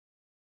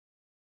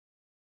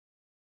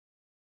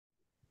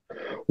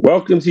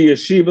Welcome to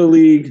Yeshiva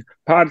League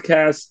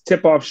podcast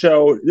tip-off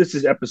show. This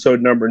is episode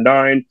number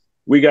 9.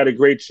 We got a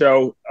great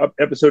show.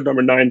 Episode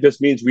number 9 just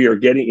means we are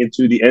getting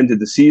into the end of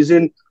the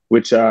season,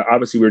 which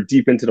obviously we're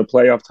deep into the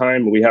playoff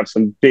time. We have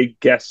some big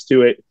guests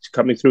to it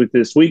coming through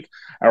this week.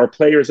 Our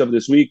players of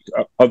this week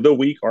of the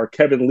week are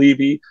Kevin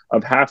Levy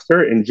of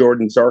Hafter and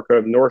Jordan Zarka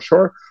of North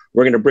Shore.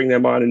 We're going to bring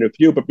them on in a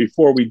few, but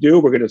before we do,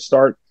 we're going to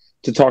start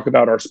to talk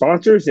about our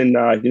sponsors and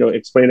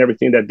explain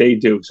everything that they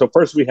do. So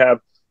first we have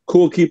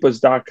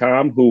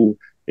CoolKippahs.com, who,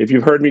 if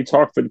you've heard me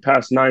talk for the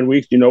past 9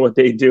 weeks, you know what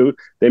they do.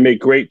 They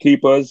make great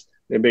kippahs.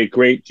 They make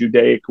great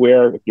Judaic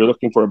wear. If you're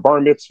looking for a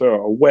bar mitzvah,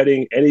 a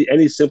wedding,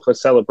 any simple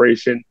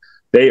celebration,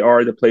 they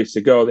are the place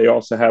to go. They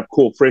also have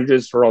cool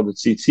fringes for all the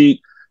tzitzit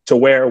to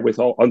wear with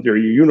all under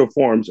your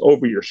uniforms,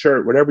 over your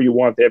shirt, whatever you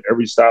want. They have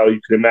every style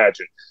you can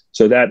imagine.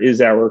 So that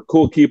is our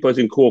cool kippahs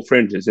and cool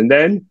fringes. And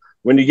then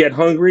when you get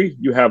hungry,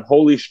 you have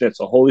Holy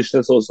Schnitzel. Holy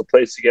Schnitzel is the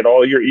place to get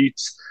all your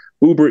eats.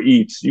 Uber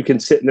Eats. You can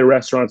sit in the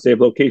restaurants. They have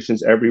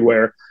locations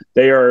everywhere.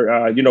 They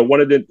are, one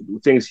of the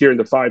things here in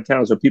the Five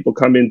Towns when people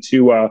come in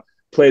to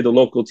play the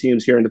local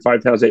teams here in the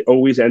Five Towns, they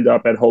always end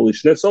up at Holy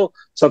Schnitzel.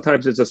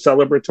 Sometimes it's a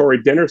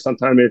celebratory dinner.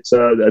 Sometimes it's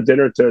a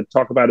dinner to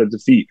talk about a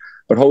defeat.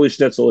 But Holy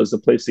Schnitzel is the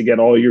place to get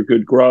all your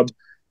good grub.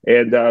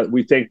 And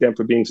we thank them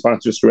for being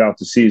sponsors throughout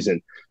the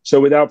season.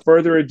 So without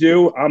further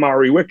ado, I'm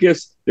Ari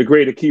Wickus, the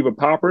great Akiva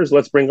Poppers.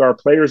 Let's bring our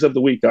players of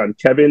the week on,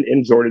 Kevin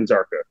and Jordan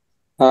Zarka.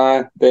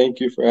 Thank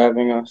you for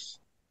having us.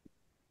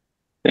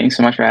 Thanks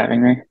so much for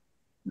having me.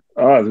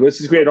 This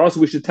is great. Also,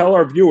 we should tell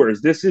our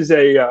viewers this is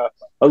a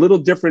little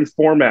different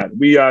format.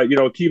 We,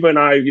 Akiva and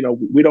I,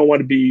 we don't want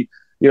to be,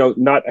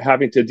 not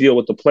having to deal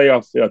with the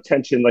playoff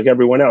tension like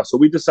everyone else. So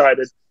we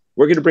decided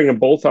we're going to bring them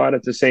both on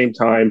at the same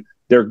time.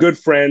 They're good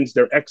friends.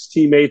 They're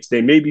ex-teammates.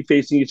 They may be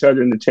facing each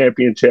other in the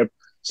championship.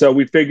 So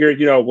we figured,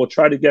 we'll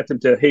try to get them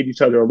to hate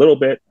each other a little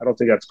bit. I don't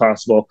think that's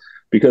possible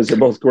because they're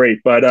both great.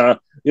 But,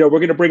 we're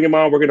going to bring them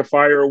on. We're going to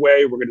fire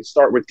away. We're going to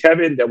start with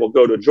Kevin. Then we'll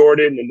go to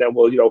Jordan. And then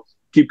we'll,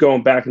 keep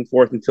going back and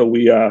forth until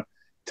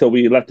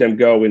we let them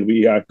go and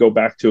we go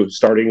back to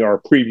starting our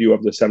preview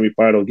of the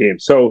semifinal game.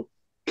 So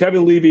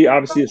Kevin Levy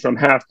obviously is from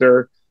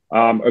Hafter,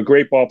 a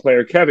great ball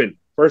player. Kevin,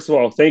 first of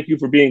all, thank you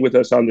for being with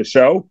us on the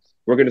show.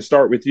 We're going to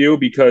start with you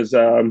because,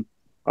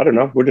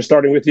 we're just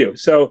starting with you.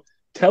 So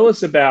tell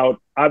us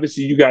about,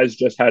 obviously, you guys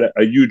just had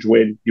a huge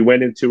win. You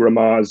went into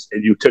Ramaz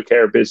and you took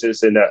care of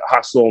business in a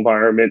hostile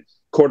environment,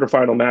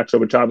 quarterfinal matchup,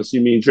 which obviously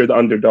means you're the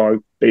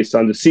underdog based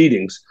on the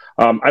seedings.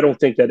 I don't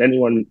think that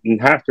anyone in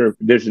Hafter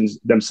visions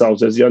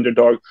themselves as the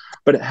underdog.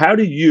 But how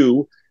do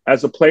you,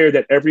 as a player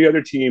that every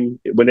other team,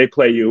 when they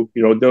play you,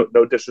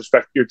 no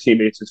disrespect to your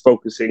teammates, is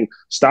focusing,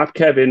 stop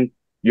Kevin,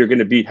 you're going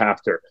to beat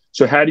Hafter.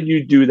 So how do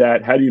you do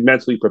that? How do you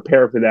mentally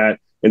prepare for that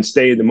and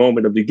stay in the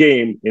moment of the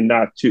game and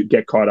not to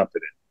get caught up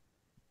in it?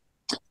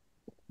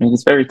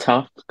 It's very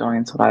tough going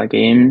into a lot of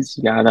games.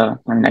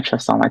 I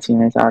trust all my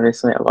teammates,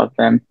 obviously. I love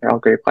them. They're all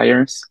great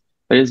players.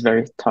 But it is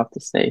very tough to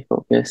stay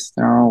focused,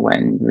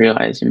 when you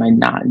realize you might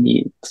not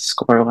need to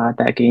score a lot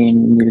that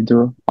game. You need to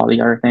do all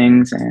the other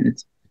things,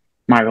 and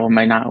my role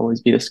might not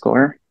always be the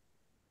scorer.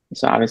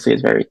 So obviously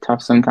it's very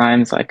tough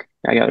sometimes. I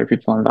get other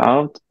people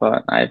involved,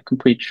 but I have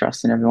complete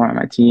trust in everyone on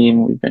my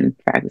team. We've been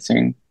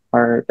practicing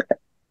hard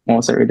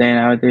almost every day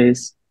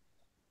nowadays.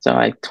 So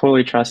I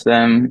totally trust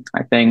them.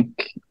 I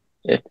think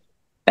if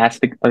that's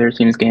the other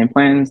team's game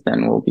plans,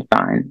 then we'll be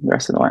fine the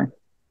rest of the way.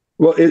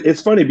 Well,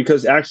 it's funny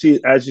because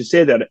actually, as you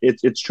say that,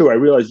 it's true. I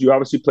realized you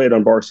obviously played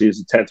on varsity as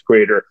a 10th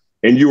grader,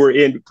 and you were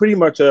in pretty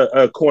much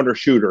a corner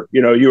shooter.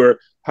 You were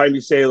Jaime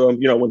Salem,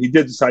 when he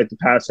did decide to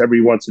pass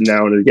every once and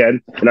now and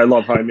again, and I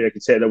love Jaime, I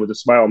can say that with a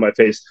smile on my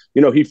face,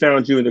 he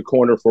found you in the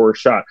corner for a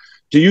shot.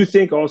 Do you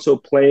think also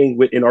playing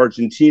in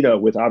Argentina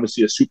with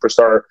obviously a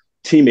superstar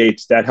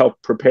teammates that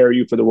help prepare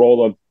you for the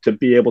role of to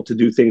be able to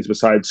do things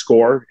besides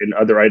score and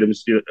other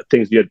items,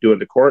 things you have to do in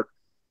the court?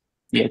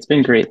 Yeah, it's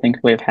been great.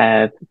 Thankfully, I've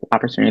had the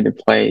opportunity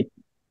to play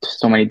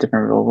so many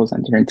different roles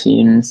on different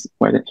teams,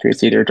 whether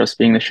it's either just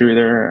being the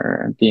shooter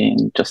or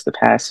being just the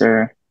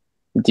passer,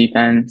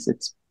 defense.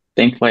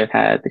 Thankfully, I've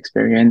had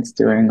experience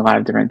doing a lot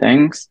of different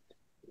things,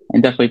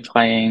 and definitely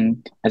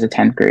playing as a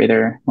 10th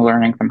grader,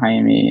 learning from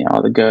Jaime,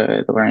 all the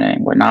good,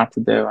 learning what not to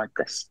do.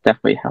 This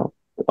definitely helped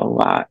a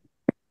lot.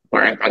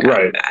 Right.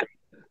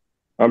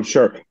 I'm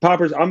sure.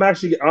 Poppers, I'm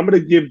going to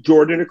give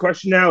Jordan a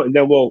question now, and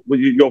then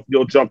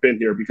you'll jump in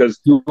here because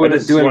you want to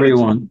do whatever you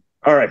want.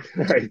 All right.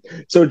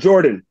 So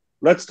Jordan,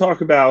 let's talk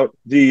about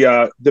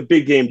the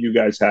big game you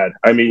guys had.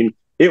 I mean,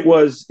 it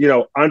was,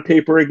 on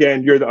paper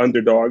again, you're the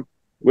underdog,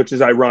 which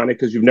is ironic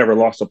because you've never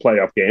lost a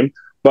playoff game.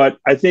 But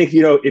I think,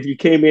 if you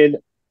came in,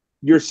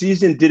 your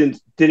season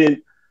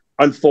didn't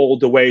unfold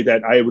the way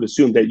that I would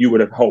assume that you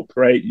would have hoped,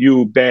 right?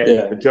 You,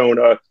 Ben,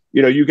 Jonah,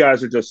 you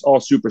guys are just all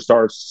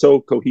superstars, so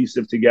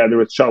cohesive together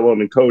with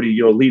Shalom and Cody,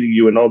 leading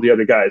you and all the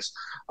other guys.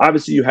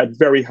 Obviously, you had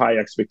very high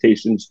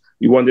expectations.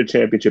 You won the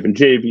championship in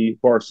JV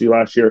varsity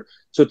last year.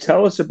 So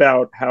tell us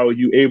about how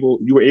you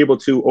were able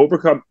to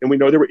overcome, and we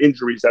know there were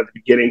injuries at the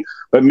beginning,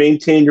 but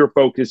maintain your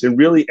focus and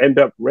really end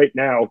up right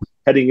now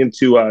heading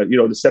into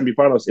the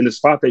semifinals in the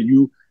spot that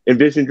you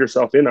envisioned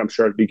yourself in, I'm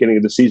sure, at the beginning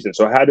of the season.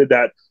 So how did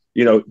that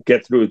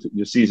get through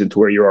the season to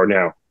where you are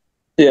now?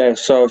 Yeah,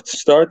 so to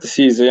start the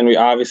season, we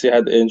obviously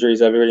had the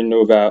injuries everybody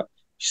knew about.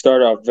 We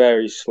started off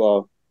very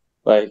slow.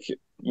 Like,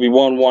 we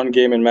won one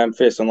game in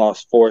Memphis and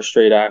lost 4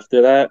 straight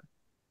after that.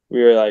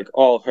 We were, like,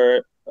 all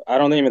hurt. I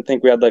don't even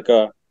think we had, like,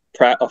 a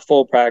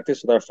full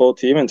practice with our full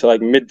team until,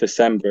 like,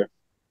 mid-December.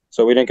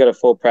 So we didn't get a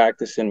full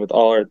practice in with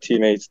all our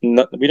teammates. We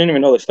didn't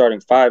even know the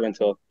starting 5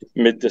 until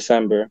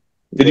mid-December.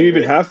 Did you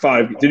even have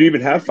 5? Did you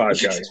even have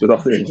 5 guys with all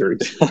the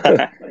injuries?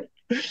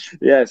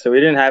 Yeah, so we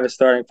didn't have a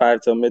starting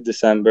 5 till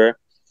mid-December.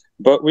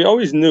 But we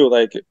always knew,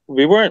 like,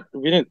 we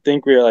didn't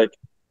think we were,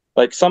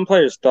 like some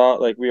players thought,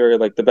 like, we were,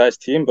 like, the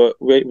best team, but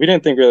we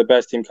didn't think we were the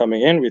best team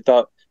coming in. We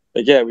thought,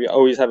 like, yeah, we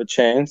always have a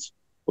chance.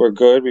 We're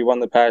good. We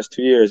won the past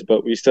 2 years,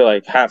 but we still,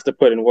 like, have to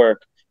put in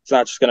work. It's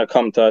not just going to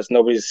come to us.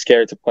 Nobody's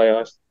scared to play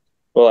us.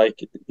 But, like,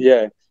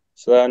 yeah.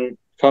 So then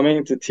coming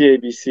into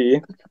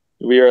TABC,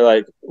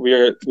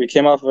 we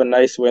came off of a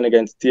nice win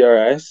against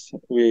DRS.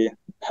 We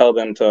held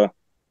them to,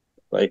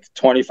 like,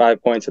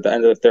 25 points at the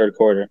end of the third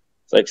quarter.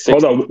 It's like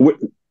 60. Hold on.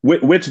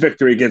 Which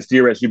victory against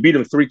DRS? You beat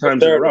them 3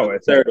 times in a row. The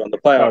third one, the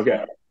playoff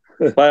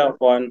one. Playoff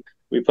one.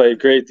 We played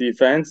great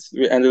defense.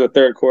 We ended the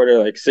third quarter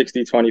like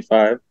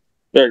 60-25.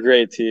 They're a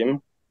great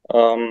team.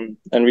 And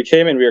we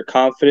came in, we were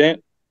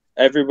confident.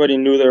 Everybody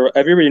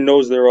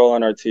knows their role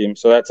on our team.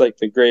 So that's like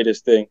the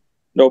greatest thing.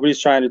 Nobody's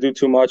trying to do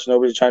too much.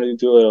 Nobody's trying to do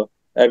too little.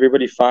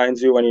 Everybody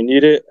finds you when you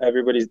need it.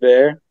 Everybody's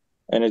there.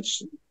 And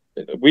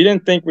we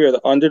didn't think we were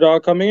the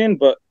underdog coming in,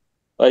 but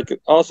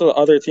like, also,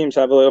 other teams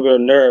have a little bit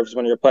of nerves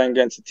when you're playing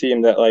against a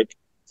team that, like,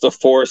 it's a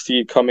 4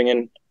 seed coming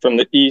in from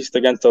the East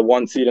against a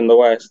 1 seed in the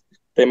West.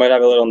 They might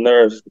have a little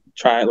nerves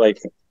trying, like,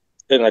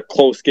 in a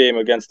close game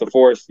against the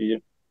 4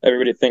 seed.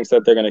 Everybody thinks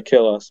that they're going to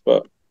kill us,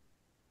 but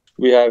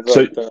we have.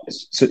 Like,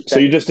 so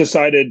you just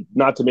decided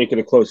not to make it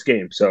a close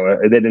game, so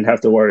they didn't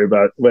have to worry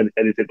about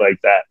anything like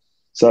that.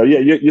 So yeah,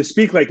 you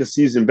speak like a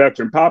seasoned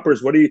veteran.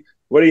 Poppers, what do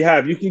you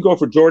have? You can go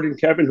for Jordan,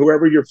 Kevin,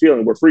 whoever you're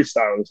feeling. We're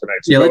freestyling tonight.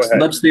 So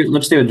let's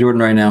stay with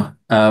Jordan right now.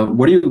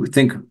 What do you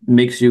think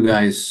makes you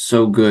guys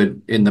so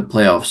good in the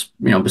playoffs?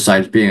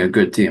 Besides being a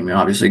good team,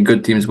 obviously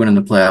good teams win in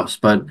the playoffs,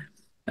 but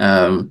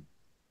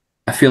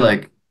I feel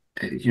like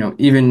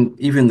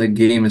even the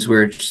games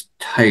where it's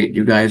tight,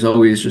 you guys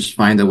always just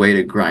find a way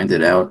to grind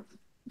it out.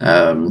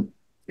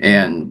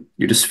 And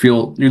you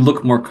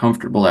look more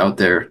comfortable out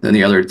there than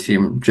the other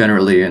team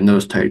generally in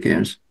those tight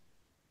games.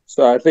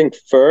 So I think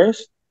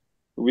first,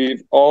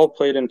 we've all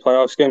played in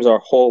playoffs games our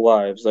whole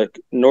lives. Like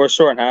North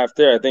Shore and Half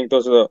Dare, I think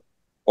those are the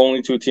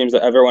only 2 teams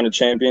that ever won a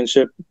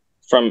championship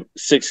from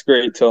 6th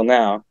grade till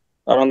now.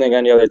 I don't think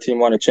any other team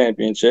won a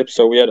championship.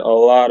 So we had a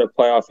lot of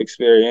playoff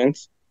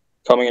experience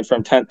coming in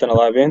from 10th and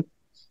 11th.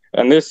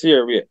 And this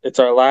year, it's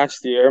our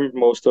last year,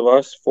 most of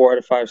us, 4 out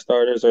of 5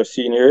 starters are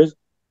seniors.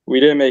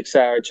 We didn't make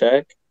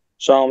Sarachek.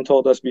 Shalom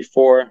told us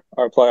before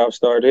our playoff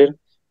started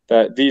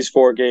that these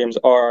 4 games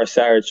are our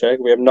Sarachek.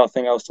 We have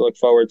nothing else to look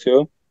forward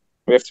to.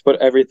 We have to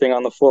put everything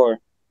on the floor.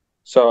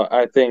 So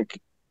I think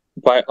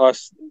by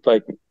us,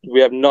 like, we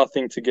have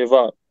nothing to give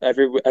up.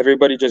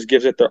 Everybody just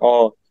gives it their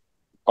all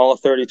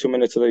 32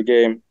 minutes of the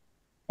game,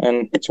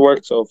 and it's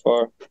worked so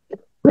far.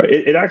 Right.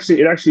 It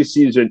actually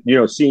seems that,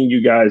 seeing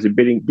you guys and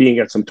being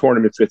at some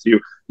tournaments with you,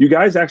 you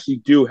guys actually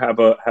do have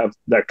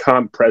that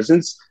calm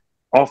presence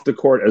off the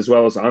court as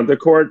well as on the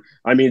court.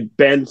 I mean,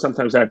 Ben,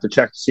 sometimes I have to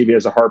check to see if he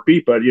has a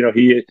heartbeat, but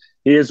he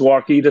is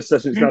walking. He just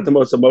doesn't. He's not the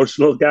most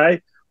emotional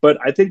guy. But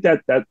I think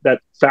that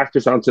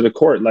factors onto the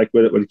court, like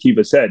what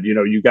Kiva said.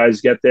 You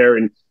guys get there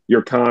and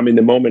you're calm in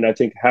the moment. I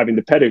think having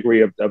the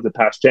pedigree of the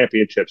past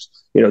championships,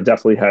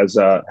 definitely has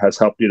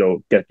helped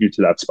get you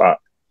to that spot.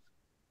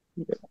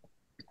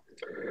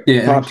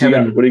 Yeah, Pops,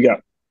 Kevin, what do you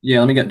got? Yeah,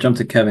 let me jump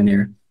to Kevin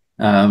here.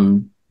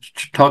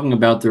 Talking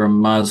about the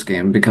Ramaz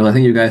game, because I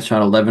think you guys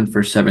shot 11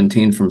 for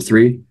 17 from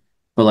 3.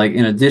 But, like,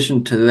 in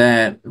addition to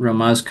that,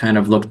 Ramaz kind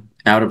of looked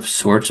out of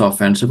sorts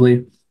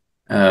offensively.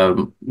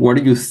 What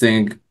do you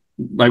think?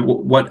 Like,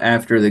 what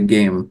after the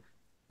game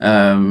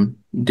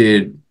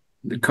did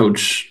the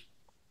coach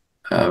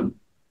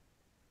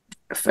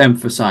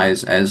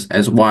emphasize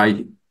as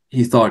why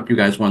he thought you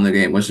guys won the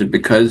game? Was it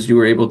because you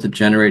were able to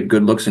generate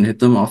good looks and hit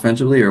them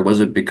offensively, or was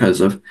it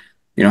because of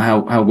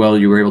how well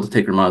you were able to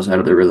take Ramaz out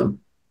of their rhythm?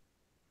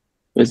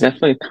 It was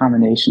definitely a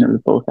combination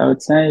of both, I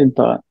would say,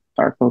 but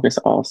our focus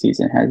all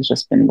season has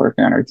just been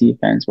working on our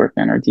defense.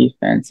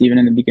 Even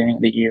in the beginning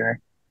of the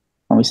year,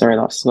 when we started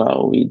off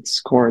slow, we'd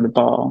score the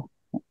ball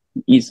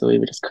easily.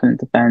 We just couldn't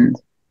defend.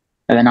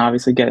 And then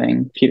obviously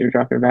getting Peter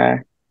Drucker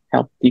back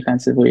helped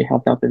defensively,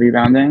 helped out the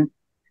rebounding.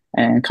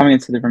 And coming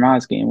into the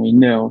Ramaz game, we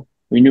knew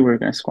we were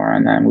going to score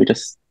on them. We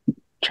just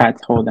tried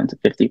to hold them to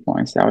 50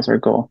 points. That was our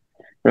goal.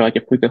 we're like,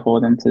 if we could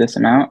hold them to this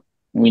amount,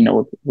 we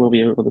know we'll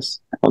be able to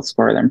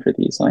outscore them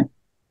pretty easily.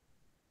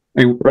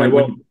 I mean,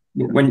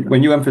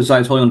 when you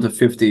emphasize holding them to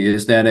 50,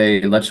 is that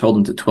a let's hold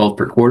them to 12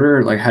 per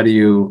quarter? Like, how do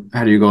you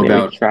go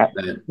about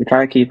that? We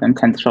try to keep them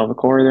 10 to 12 a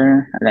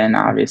quarter, and then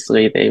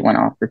obviously they went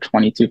off for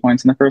 22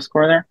 points in the first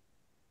quarter.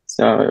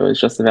 So it was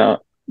just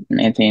about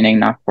maintaining,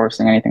 not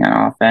forcing anything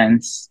on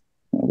offense.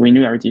 We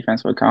knew our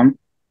defense would come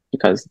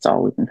because it's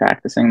all we've been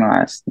practicing the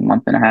last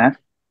month and a half.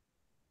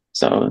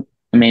 So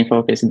the main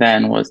focus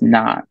then was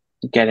not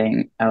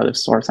getting out of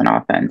sorts on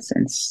offense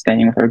and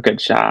staying with our good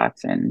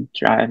shots and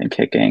driving,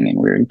 kicking, and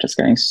we were just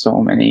getting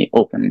so many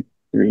open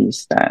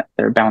threes that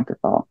they're bound to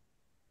fall.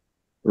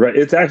 Right.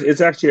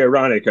 It's actually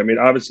ironic. I mean,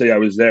 obviously I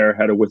was there,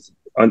 had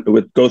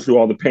to go through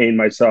all the pain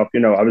myself.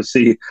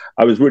 Obviously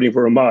I was rooting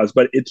for Amaz,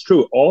 but it's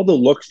true. All the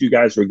looks you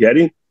guys were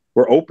getting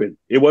were open.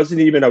 It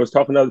wasn't even, I was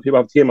talking to other people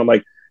off the team. I'm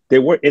like, they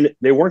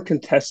weren't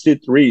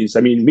contested threes. I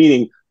mean,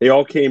 meaning they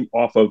all came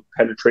off of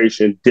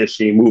penetration,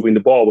 dishing, moving the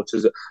ball, which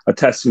is a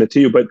testament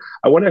to you. But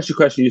I want to ask you a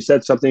question. You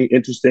said something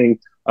interesting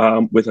I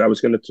was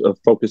going to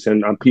focus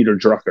in on Peter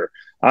Drucker.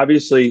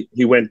 Obviously,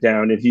 he went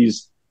down, and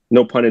he's,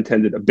 no pun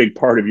intended, a big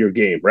part of your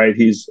game, right?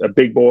 He's a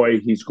big boy.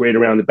 He's great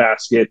around the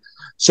basket.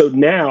 So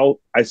now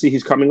I see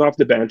he's coming off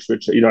the bench,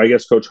 which, I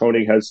guess Coach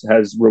Honing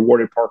has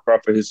rewarded Parker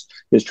for his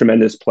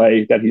tremendous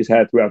play that he's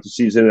had throughout the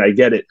season, and I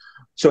get it.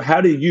 So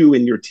how do you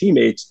and your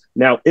teammates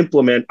now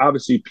implement?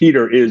 Obviously,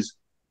 Peter is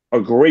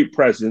a great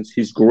presence.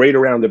 He's great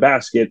around the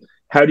basket.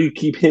 How do you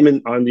keep him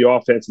on the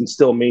offense and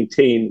still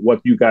maintain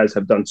what you guys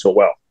have done so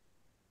well?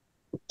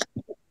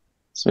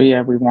 So,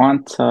 yeah, we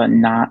want to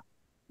not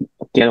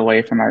get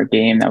away from our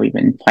game that we've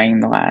been playing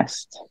the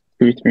last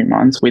 2-3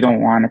 months. We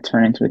don't want to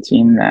turn into a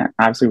team that,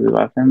 obviously we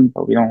love him,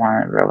 but we don't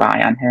want to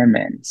rely on him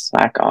and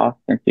slack off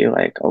and feel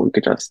like, we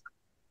could just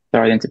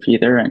throw it into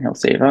Peter and he'll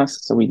save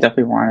us. So we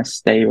definitely want to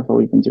stay with what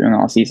we've been doing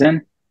all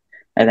season.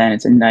 And then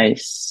it's a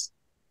nice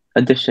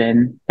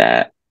addition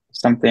that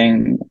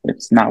something,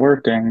 it's not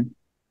working,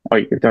 or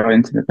you could throw it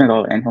into the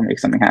middle and he'll make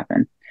something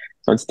happen.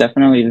 So it's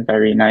definitely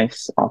very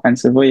nice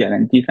offensively, and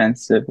then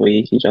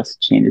defensively, he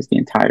just changes the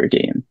entire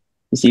game.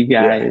 You see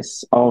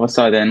guys all of a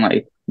sudden,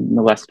 like,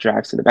 less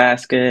drives to the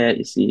basket.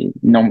 You see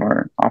no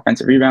more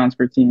offensive rebounds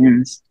for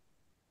teams.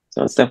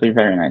 So it's definitely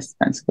very nice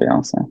defensively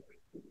also.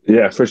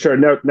 Yeah, for sure.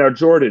 Now,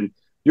 Jordan,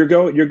 you're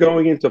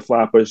going into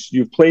Flatbush.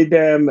 You've played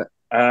them.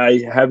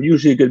 I have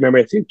usually a good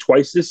memory. I think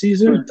twice this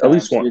season, at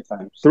least one.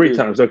 Three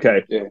times.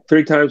 Okay, yeah.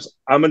 3 times.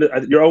 You're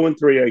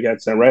 0-3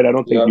 against them, right? I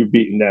don't think you've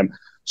beaten them.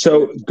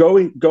 So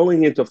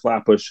going into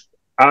Flatbush,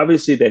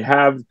 obviously they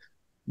have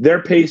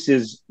their pace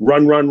is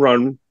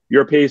run.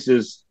 Your pace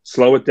is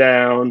slow it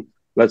down.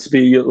 Let's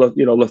be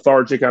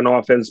lethargic on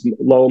offense,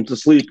 lull them to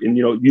sleep, and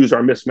use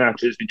our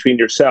mismatches between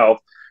yourself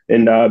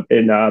and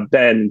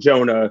Ben and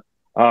Jonah.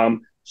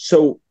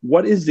 So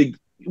what is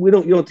you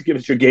don't have to give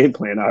us your game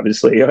plan,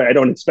 obviously. I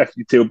don't expect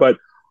you to, but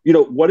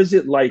what is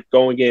it like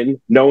going in,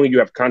 knowing you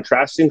have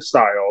contrasting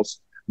styles?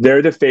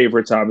 They're the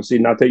favorites, obviously,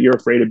 not that you're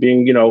afraid of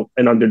being,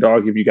 an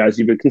underdog, if you guys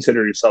even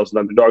consider yourselves an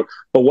underdog,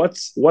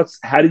 but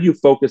how do you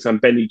focus on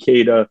Benny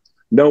Keita,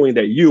 knowing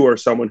that you are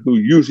someone who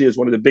usually is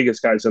one of the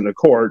biggest guys on the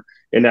court,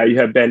 and now you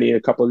have Benny and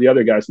a couple of the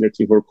other guys in their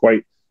team who are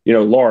quite,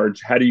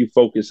 large. How do you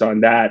focus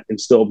on that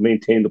and still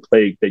maintain the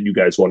play that you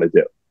guys want to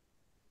do?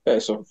 Okay,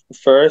 so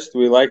first,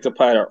 we like to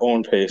play at our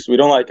own pace. We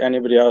don't like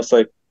anybody else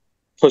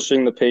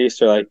pushing the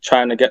pace or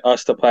trying to get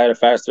us to play at a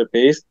faster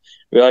pace.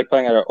 We like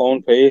playing at our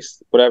own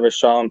pace, whatever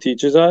Shalom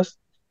teaches us.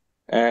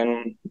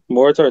 And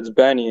more towards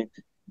Benny,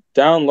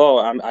 down low,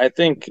 I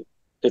think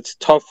it's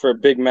tough for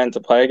big men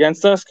to play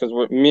against us because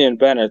me and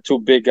Ben are 2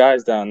 big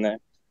guys down there.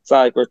 It's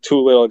not like we're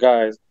 2 little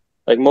guys.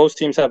 Like most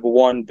teams have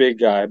 1 big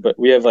guy, but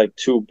we have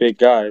 2 big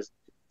guys.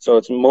 So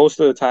it's most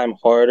of the time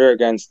harder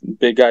against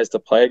big guys to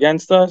play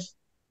against us.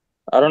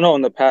 I don't know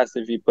in the past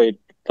if he played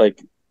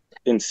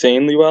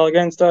insanely well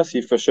against us.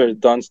 He for sure has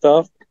done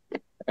stuff,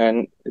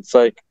 and it's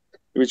we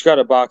just got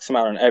to box him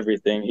out on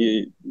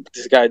everything.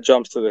 This guy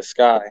jumps to the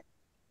sky.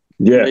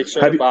 Yeah, make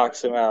sure to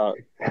box him out.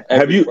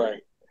 Have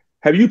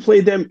you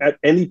played them at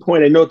any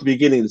point? I know at the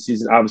beginning of the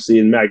season, obviously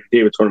in Mag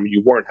David tournament,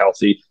 you weren't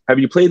healthy. Have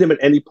you played them at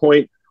any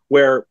point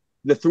where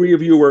the 3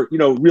 of you were,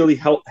 really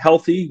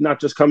healthy,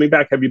 not just coming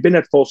back? Have you been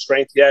at full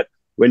strength yet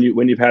when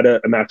you've had a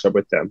matchup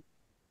with them?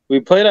 We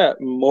played at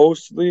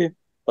mostly.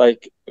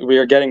 We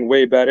are getting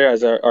way better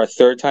as our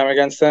 3rd time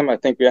against them. I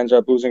think we ended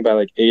up losing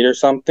by 8 or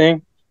something.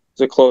 It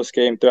was a close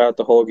game throughout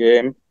the whole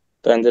game.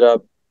 They ended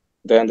up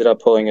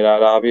pulling it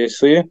out,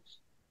 obviously.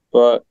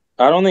 But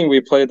I don't think we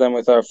played them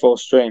with our full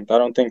strength. I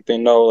don't think they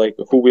know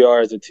who we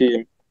are as a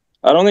team.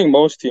 I don't think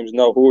most teams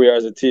know who we are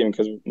as a team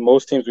because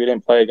most teams we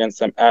didn't play against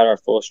them at our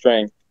full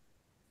strength.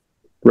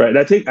 Right.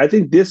 I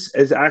think this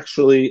is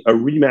actually a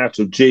rematch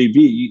of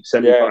JV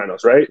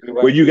semifinals, right?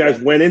 Where you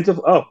guys went into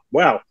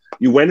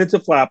you went into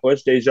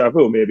Flatbush, deja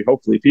vu, maybe,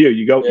 hopefully for you.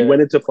 You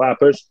went into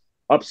Flatbush,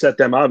 upset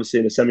them,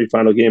 obviously, in a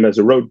semifinal game as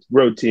a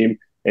road team,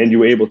 and you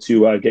were able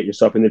to get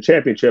yourself in the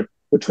championship,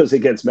 which was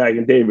against Mag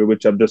and David,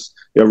 which I'm just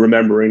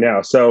remembering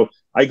now. So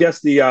I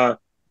guess the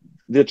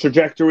the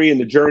trajectory and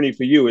the journey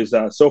for you is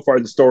so far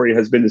the story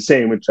has been the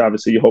same, which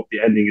obviously you hope the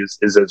ending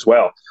is as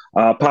well.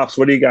 Pops,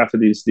 what do you got for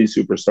these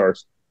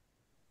superstars?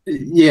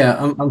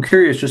 Yeah, I'm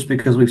curious just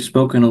because we've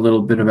spoken a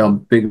little bit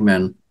about big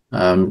men,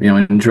 and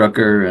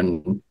Drucker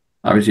and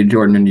obviously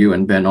Jordan and you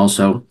and Ben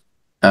also.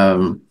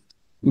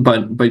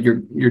 But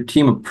your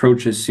team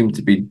approaches seem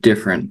to be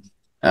different.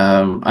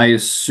 I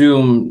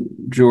assume,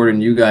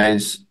 Jordan, you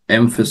guys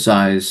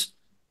emphasize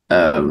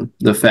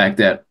the fact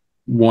that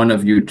one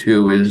of you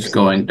two is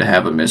going to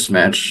have a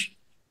mismatch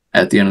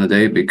at the end of the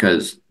day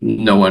because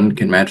no one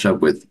can match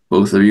up with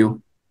both of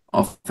you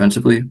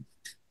offensively.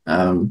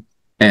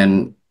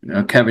 And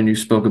Kevin, you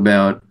spoke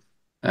about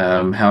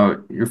how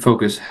your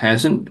focus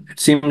hasn't, it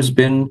seems,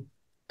 been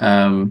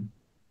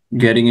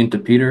getting into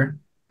Peter,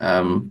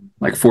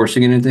 like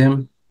forcing it into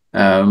him.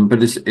 But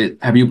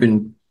have you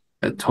been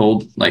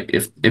told, like,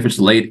 if it's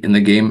late in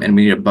the game and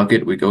we need a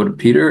bucket, we go to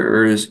Peter,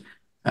 or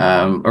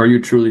are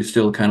you truly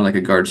still kind of like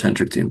a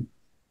guard-centric team?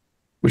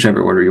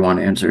 Whichever order you want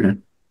to answer it.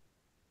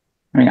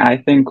 I mean, I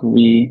think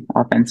we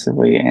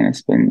offensively, and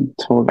it's been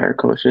told by our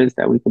coaches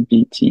that we could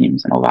beat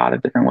teams in a lot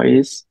of different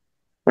ways.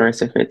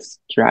 Whereas if it's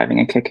driving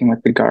and kicking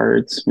with the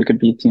guards, we could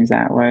beat teams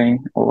that way.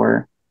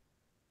 Or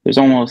there's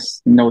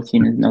almost no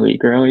team in the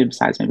league really,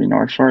 besides maybe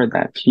North Shore,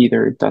 that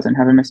Peter doesn't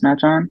have a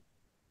mismatch on.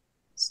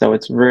 So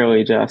it's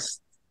really just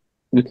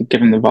we could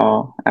give him the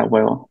ball at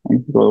will and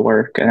he could go to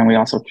work. And then we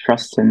also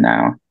trust him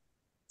now.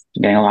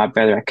 He's getting a lot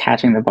better at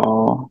catching the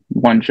ball,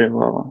 one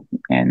dribble,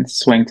 and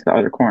swing to the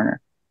other corner.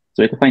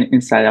 So we can play an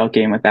inside-out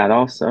game with that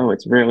also.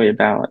 It's really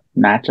about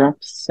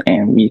matchups,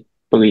 and we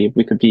believe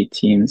we could beat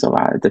teams a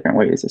lot of different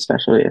ways,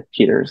 especially if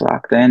Peter's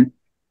locked in.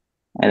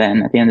 And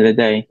then at the end of the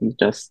day,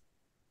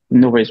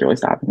 nobody's really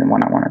stopping him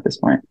one-on-one at this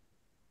point.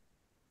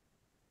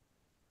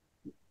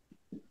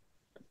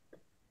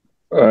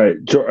 All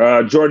right,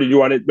 Jordan, you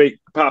want to make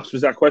Pops?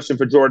 Was that question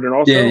for Jordan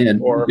also? Yeah.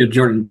 Yeah,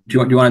 Jordan,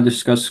 do you want to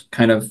discuss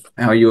kind of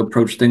how you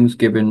approach things,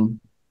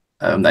 given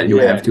that you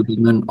have two big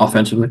men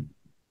offensively?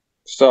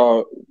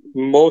 So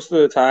most of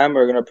the time,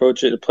 we're going to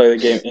approach it to play the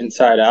game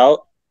inside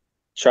out,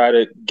 try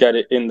to get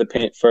it in the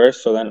paint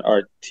first, so then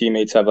our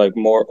teammates have like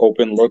more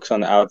open looks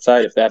on the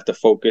outside if they have to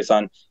focus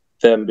on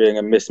them being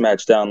a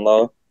mismatch down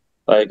low.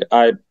 Like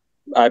I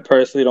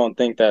personally don't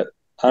think that.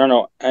 I don't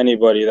know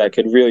anybody that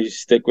could really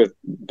stick with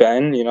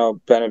Ben.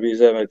 Ben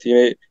Abiza, my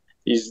teammate,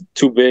 he's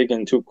too big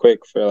and too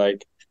quick for,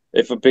 like,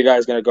 if a big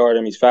guy's going to guard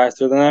him, he's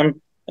faster than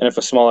them. And if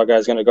a smaller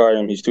guy's going to guard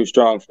him, he's too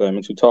strong for them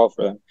and too tall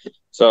for them.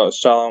 So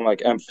Shalom,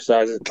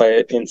 emphasizes play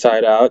it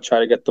inside out, try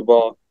to get the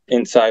ball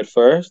inside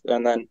first.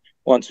 And then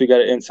once we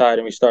get it inside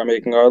and we start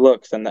making our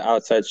looks, then the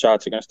outside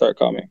shots are going to start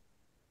coming.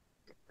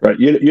 Right.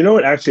 You know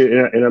what, actually,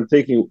 and I'm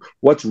thinking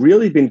what's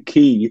really been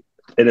key,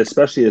 and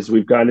especially as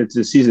we've gotten into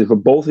the season for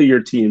both of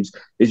your teams,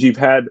 is you've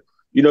had,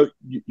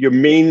 your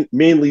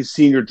mainly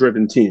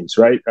senior-driven teams,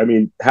 right? I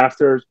mean,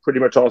 Hafter's pretty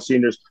much all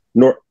seniors,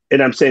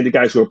 and I'm saying the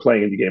guys who are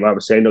playing in the game.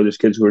 Obviously, I know there's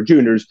kids who are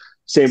juniors,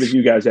 same as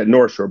you guys at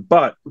North Shore,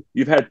 but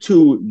you've had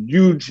two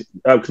huge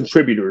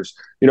contributors.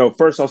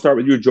 First I'll start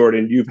with you,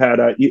 Jordan. You've had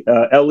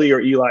Ellie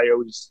or Eli.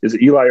 Is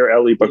it Eli or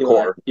Ellie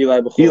Bakor? Eli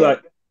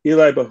Bakor.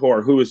 Eli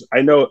Bahor, who was,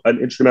 I know, an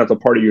instrumental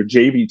part of your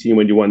JV team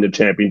when you won the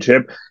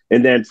championship.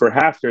 And then for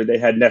Hafter, they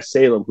had Ness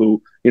Salem,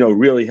 who,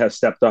 really has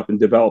stepped up and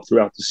developed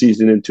throughout the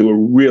season into a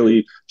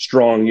really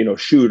strong,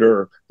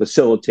 shooter,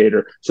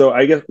 facilitator. So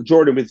I guess,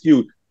 Jordan, with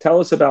you,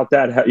 tell us about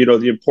that,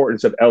 the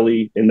importance of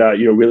Ellie and,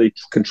 really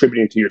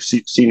contributing to your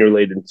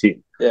senior-laden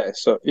team. Yeah,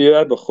 so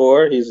Eli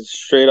Bahor,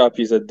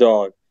 he's a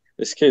dog.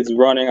 This kid's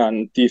running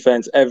on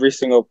defense every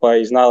single play.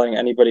 He's not letting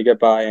anybody get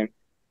by him.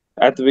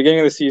 At the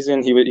beginning of the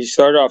season, he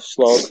started off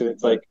slow because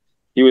it's like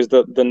he was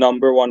the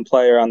number one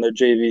player on their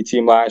JV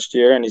team last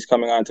year, and he's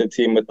coming onto a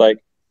team with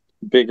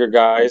bigger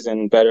guys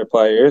and better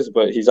players.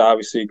 But he's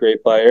obviously a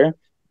great player,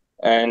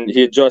 and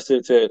he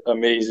adjusted to it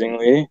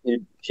amazingly.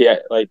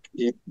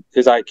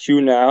 His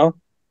IQ now,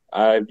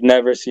 I've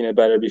never seen it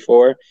better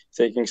before.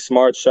 Taking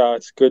smart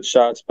shots, good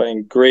shots,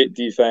 playing great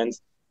defense.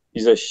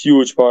 He's a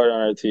huge part on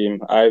our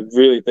team. I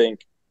really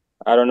think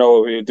I don't know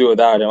what we would do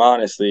without him.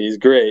 Honestly, he's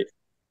great.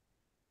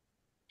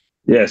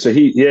 Yeah, so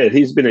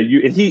he's been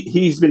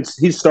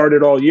he's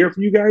started all year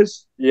for you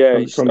guys. Yeah,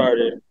 he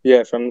started.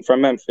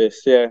 From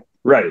Memphis. Yeah,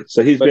 right.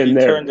 So he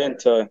turned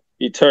into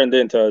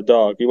a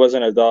dog. He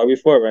wasn't a dog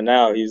before, but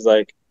now he's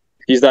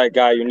that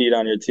guy you need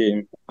on your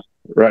team.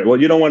 Right. Well,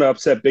 you don't want to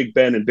upset Big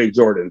Ben and Big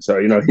Jordan, so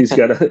he's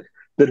got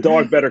the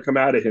dog better come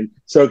out of him.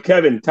 So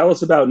Kevin, tell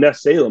us about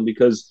Ness Salem,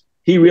 because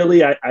he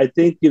really, I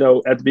think,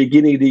 at the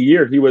beginning of the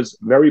year he was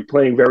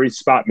playing very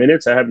spot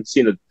minutes. I haven't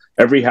seen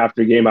every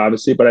Hafter game,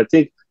 obviously, but I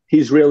think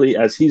he's really,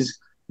 as his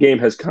game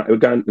has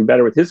gotten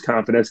better with his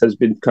confidence, has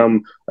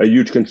become a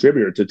huge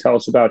contributor. To tell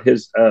us about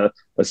his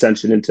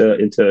ascension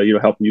into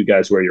helping you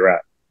guys where you're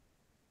at.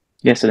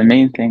 Yeah, so the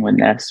main thing with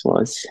Ness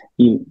was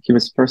he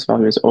was, first of all,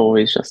 he was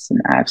always just an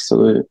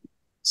absolute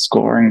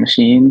scoring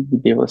machine.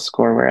 He'd be able to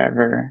score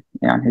wherever.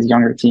 On his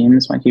younger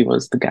teams, when he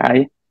was the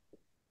guy,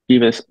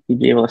 he'd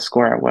be able to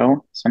score at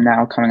will. So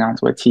now coming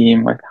onto a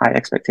team with high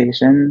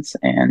expectations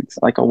and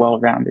a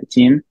well-rounded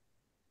team,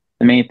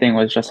 the main thing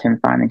was just him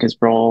finding his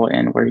role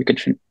and where he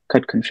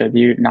could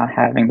contribute, not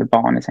having the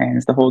ball in his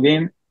hands the whole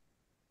game.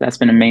 That's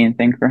been a main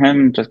thing for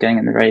him, just getting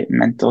in the right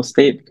mental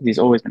state because he's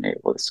always been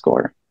able to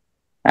score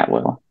at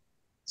will.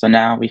 So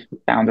now we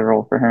found a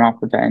role for him off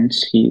the bench.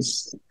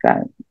 He's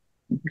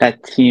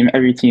that team.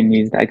 Every team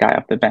needs that guy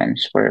off the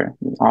bench where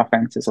the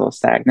offense is a little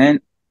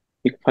stagnant.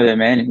 You could put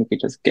him in and he could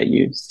just get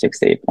you 6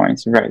 to 8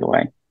 points right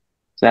away.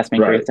 So that's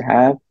been great to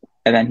have.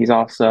 And then he's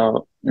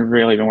also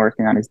really been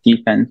working on his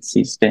defense.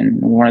 He's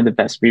been one of the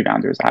best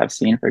rebounders I've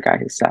seen for a guy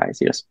his size.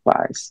 He just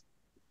flies.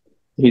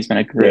 He's been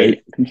a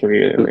great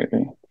contributor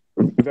lately.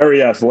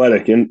 Very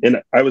athletic.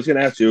 And I was going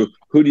to ask you,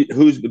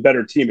 who's the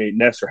better teammate,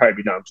 Ness or Hybe?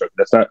 No, I'm joking.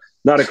 That's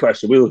not a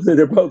question.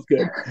 They're both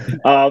good.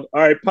 All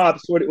right,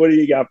 Pops, what do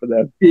you got for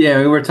them? Yeah,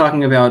 we were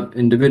talking about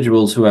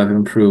individuals who have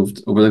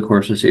improved over the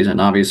course of the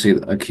season. Obviously,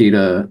 a key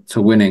to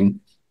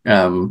winning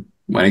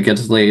when it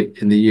gets late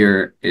in the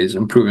year is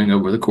improving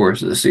over the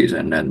course of the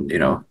season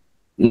and,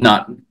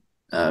 not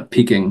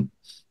peaking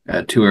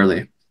too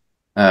early.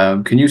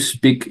 Can you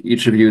speak,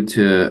 each of you,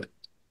 to,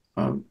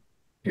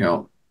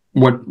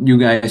 what you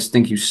guys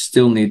think you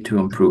still need to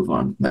improve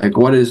on? Like,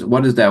 what is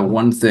that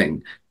one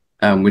thing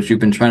which you've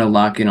been trying to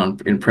lock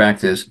in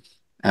practice,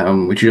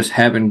 which you just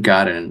haven't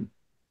gotten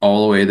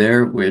all the way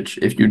there, which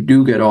if you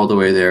do get all the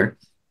way there,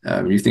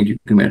 you think you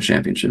can win a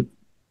championship?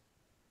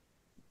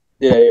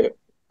 Yeah.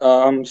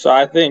 So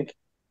I think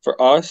for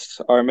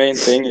us, our main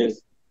thing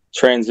is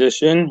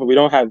transition. We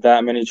don't have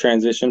that many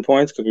transition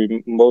points because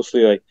we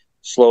mostly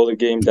slow the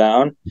game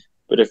down.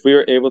 But if we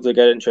were able to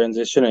get in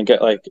transition and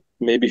get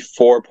maybe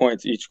 4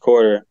 points each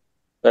quarter,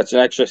 that's an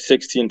extra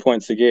 16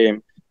 points a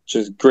game, which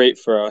is great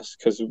for us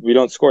because we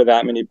don't score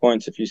that many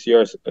points. If you see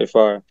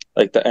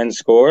the end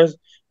scores,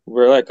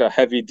 we're a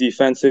heavy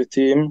defensive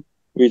team.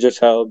 We just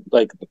held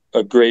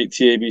a great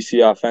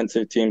TABC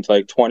offensive team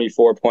to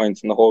 24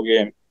 points in the whole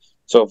game.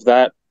 So if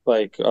that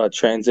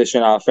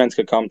transition offense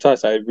could come to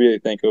us, I really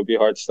think it would be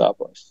hard to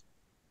stop us.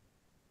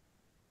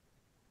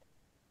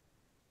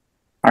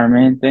 Our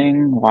main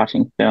thing,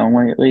 watching film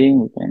lately,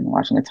 we've been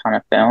watching a ton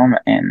of film,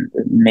 and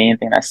the main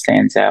thing that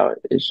stands out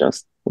is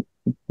just the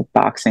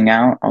boxing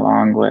out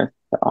along with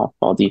the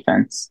off-ball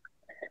defense.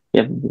 We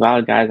have a lot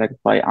of guys that can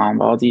play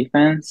on-ball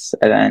defense,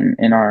 and then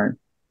in our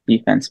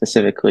defense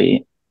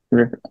specifically,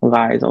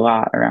 relies a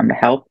lot around the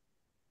help,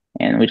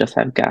 and we just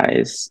have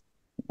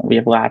we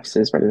have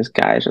lapses where there's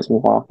guys just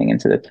walking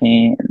into the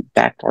paint and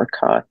backdoor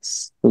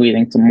cuts,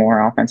 leading to more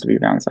offensive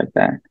rebounds like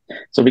that.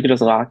 So we could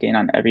just lock in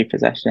on every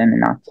possession and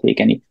not take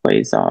any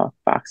plays off,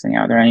 boxing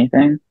out or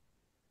anything,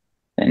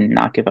 and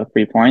not give up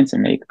 3 points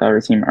and make the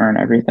other team earn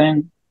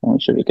everything. And we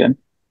should be good.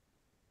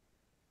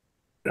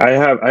 I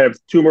have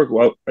two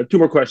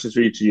more questions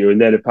for each of you,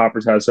 and then if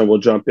Poppers has some, we'll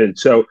jump in.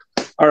 So,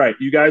 all right,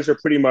 you guys are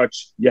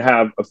you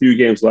have a few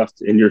games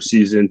left in your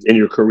season, in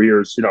your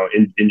careers,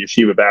 in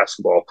Yeshiva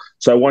basketball.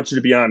 So I want you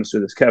to be honest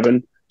with us.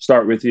 Kevin,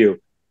 start with you.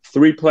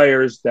 3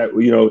 players that,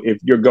 if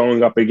you're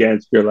going up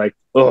against, you're like,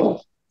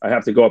 oh, I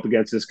have to go up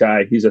against this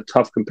guy. He's a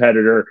tough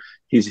competitor.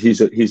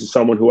 He's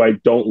someone who I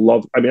don't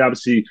love. I mean,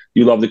 obviously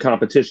you love the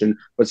competition,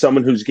 but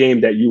someone whose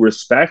game that you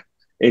respect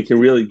and can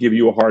really give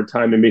you a hard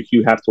time and make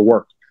you have to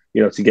work,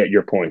 to get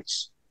your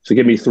points. So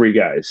give me 3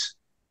 guys.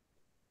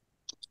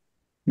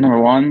 Number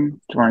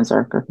 1, Jordan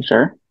Zarka for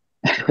sure.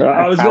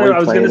 I was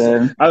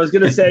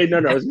gonna say no.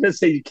 I was gonna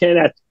say you can't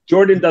add.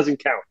 Jordan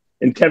doesn't count,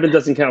 and Kevin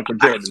doesn't count for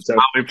Jordan. So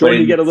Jordan,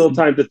 you get a little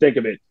time to think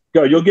of it.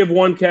 Go. You'll give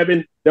 1,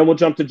 Kevin. Then we'll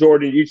jump to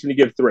Jordan. You each need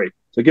to give 3.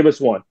 So give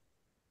us 1.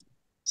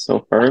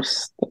 So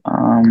first,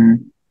 I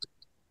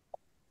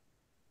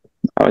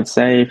would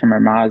say from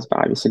Ramaz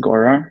Bobby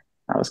Segura.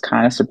 I was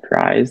kind of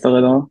surprised a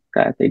little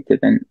that they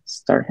didn't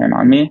start him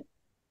on me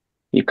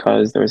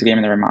because there was a game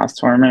in the Ramaz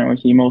tournament where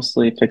he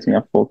mostly picked me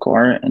up full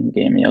court and he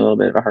gave me a little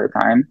bit of a hard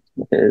time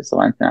with his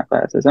length and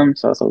athleticism.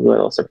 So I was a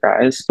little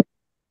surprised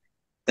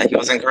that he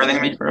wasn't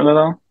guarding me for a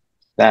little.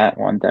 That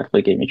one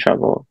definitely gave me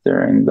trouble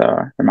during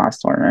the Ramaz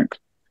tournament.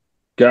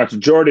 Gotcha.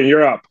 Jordan,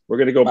 you're up. We're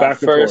going to go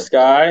back and forth. First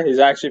guy, he's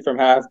actually from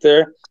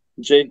Hafter,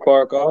 Jake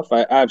Parkoff.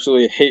 I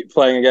absolutely hate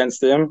playing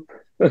against him.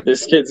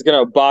 This kid's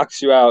going to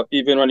box you out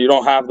even when you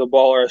don't have the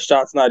ball or a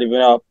shot's not even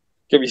up.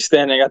 He'll be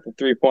standing at the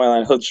 3-point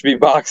line. He'll just be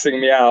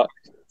boxing me out.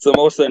 It's the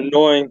most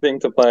annoying thing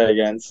to play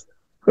against.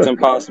 It's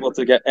impossible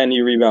to get any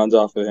rebounds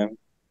off of him.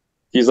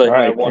 He's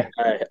my one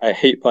guy. I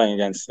hate playing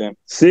against him.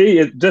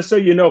 See, just so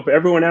you know, for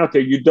everyone out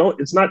there,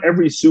 it's not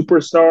every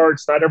superstar.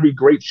 It's not every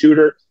great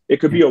shooter. It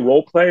could be a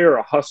role player,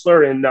 a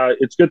hustler, and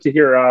it's good to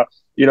hear,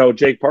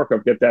 Jake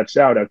Parkoff get that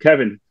shout out.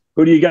 Kevin,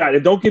 who do you got?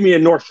 And don't give me a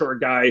North Shore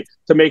guy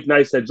to make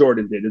nice that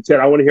Jordan did. Instead,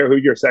 I want to hear who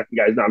your second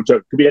guy is. No, I'm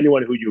joking. It could be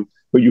anyone who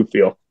you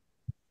feel.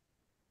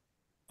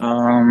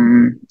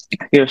 I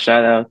give a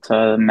shout out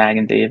to Mag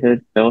and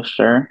David, Bill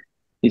Schur.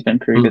 He's been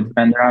pretty good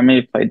defender on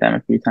me. Played them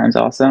a few times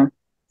also.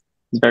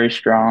 He's very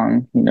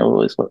strong. He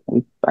knows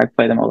I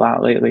played him a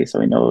lot lately,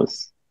 so he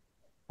knows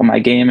what my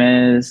game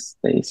is.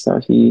 So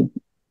he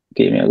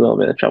gave me a little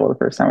bit of trouble the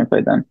first time we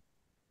played them.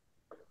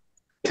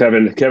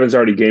 Kevin's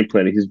already game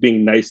planning. He's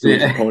being nice to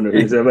his opponent.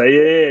 He's like,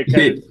 yeah,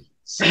 Kevin.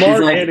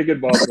 Smart and a good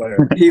ball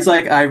player. He's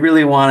like, I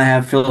really want to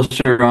have Phil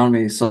shirt on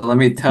me, so let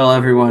me tell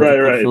everyone to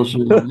put Phil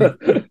shirt on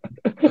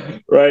me.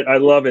 Right, I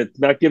love it.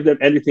 Not give them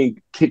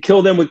anything,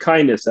 kill them with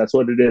kindness. That's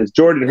what it is.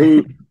 Jordan,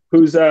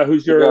 who's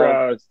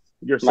your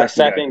my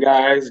second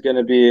guy is going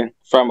to be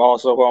from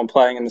also who I'm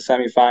playing in the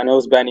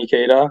semifinals, Benny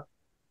Keita.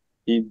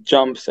 He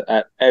jumps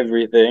at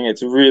everything.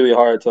 It's really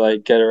hard to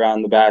like get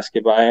around the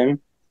basket by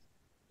him.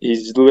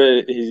 He's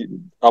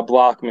a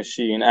block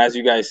machine, as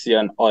you guys see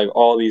on like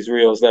all these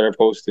reels that are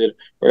posted,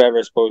 whatever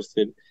is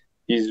posted.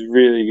 He's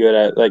really good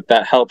at like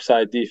that help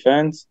side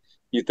defense.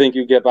 You think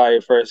you get by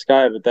your first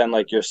guy, but then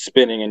like you're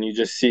spinning and you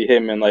just see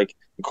him in like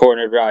the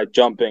corner of your eye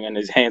jumping and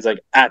his hands like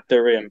at the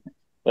rim.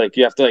 Like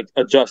you have to like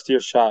adjust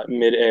your shot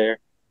midair.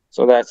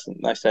 So that's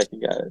my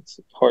second guy. It's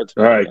hard to.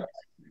 All right,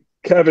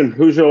 Kevin,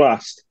 who's your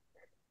last?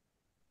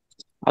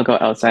 I'll go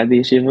outside the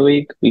Yeshiva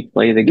League. We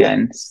played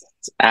against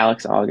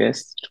Alex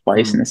August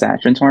twice in the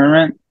Saturn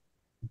tournament,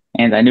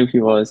 and I knew he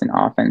was an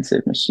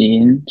offensive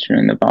machine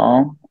shooting the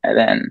ball, and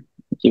then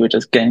he would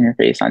just get in your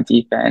face on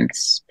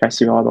defense,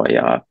 press you all the way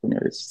up, and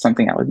it was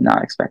something I was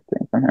not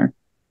expecting from him.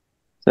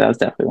 So that was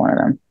definitely one of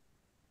them.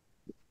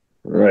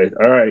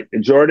 All right.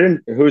 And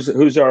Jordan, who's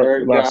our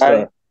third last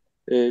guy?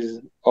 Is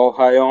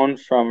Ohayon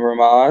from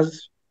Ramaz.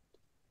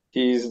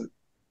 He's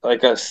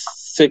like a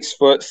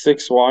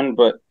 6'6"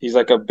 but he's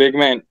like a big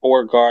man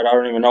or guard. I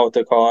don't even know what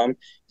to call him.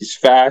 He's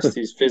fast,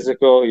 he's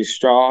physical, he's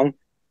strong.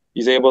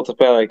 He's able to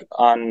play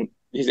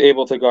he's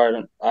able to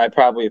guard, I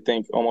probably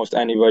think, almost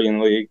anybody in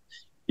the league.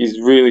 He's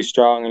really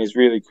strong and he's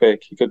really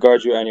quick. He could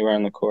guard you anywhere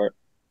on the court.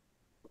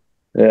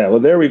 Yeah, well,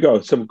 there we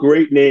go. Some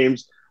great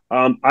names.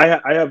 I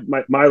have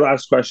my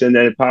last question,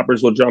 then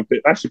Poppers will jump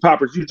in. Actually,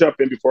 Poppers, you jump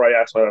in before I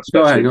ask my last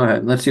question. Go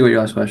ahead. Let's see what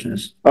your last question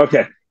is.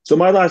 Okay. So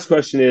my last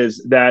question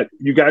is that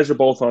you guys are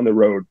both on the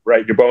road,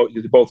 right? You're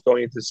both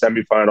going into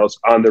semifinals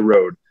on the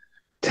road.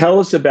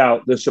 Tell us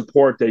about the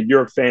support that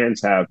your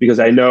fans have, because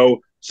I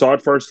saw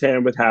it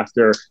firsthand with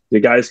Hafter. The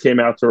guys came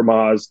out to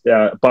Ramaz,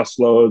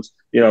 busloads,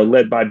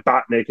 led by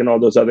Botnick and all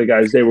those other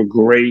guys. They were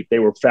great. They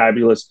were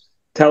fabulous.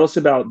 Tell us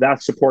about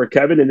that support,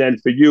 Kevin. And then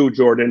for you,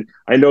 Jordan,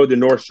 I know the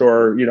North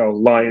Shore,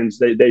 Lions,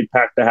 they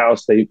pack the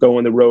house. They go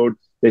on the road.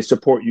 They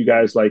support you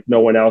guys like no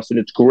one else. And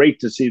it's great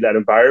to see that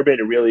environment.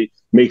 It really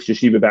makes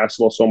Yeshiva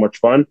basketball so much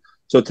fun.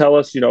 So tell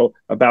us,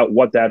 about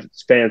what that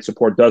fan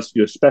support does for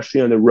you, especially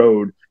on the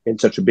road in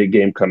such a big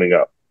game coming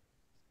up.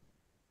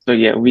 So,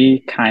 yeah, we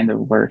kind of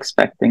were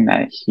expecting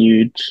that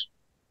huge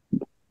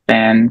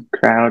fan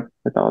crowd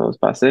with all those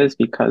buses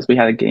because we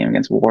had a game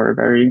against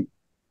Waterbury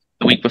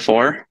the week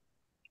before.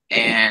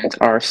 And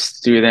our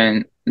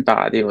student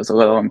body was a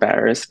little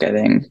embarrassed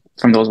getting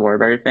from those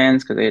Waterbury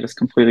fans because they just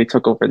completely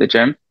took over the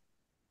gym.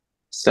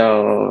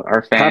 So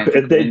our fans...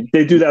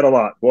 They do that a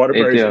lot.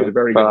 Waterbury's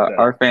very good at that.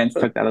 Our fans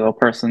took that a little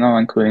personal,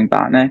 including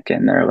Botnick,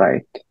 and they're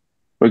like,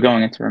 we're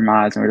going into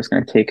Ramaz and we're just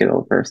going to take it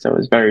over. So it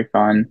was very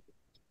fun.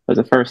 It was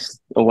the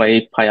first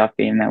away playoff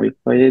game that we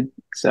played.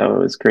 So it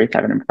was great to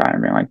have an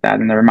environment like that.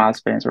 And the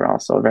Ramaz fans were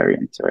also very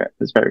into it. It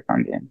was a very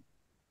fun game.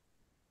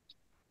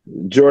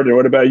 Jordan,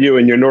 what about you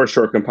and your North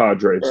Shore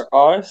compadres?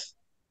 For us,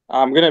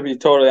 I'm going to be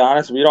totally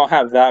honest. We don't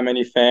have that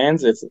many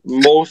fans. It's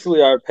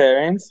mostly our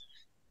parents,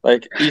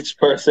 like each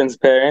person's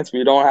parents.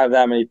 We don't have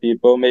that many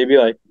people. Maybe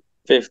like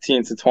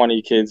 15 to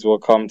 20 kids will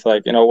come to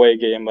like an away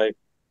game. Like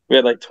we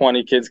had like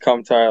 20 kids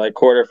come to our like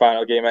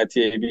quarterfinal game at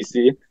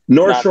TABC.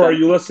 North Shore, are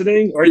you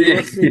listening? Are you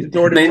listening to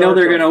Jordan? They know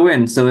they're going to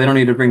win, so they don't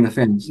need to bring the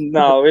fans.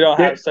 No, we don't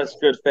have such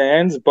good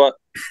fans, but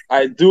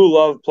I do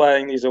love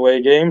playing these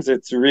away games.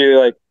 It's really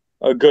like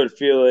a good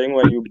feeling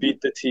when you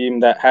beat the team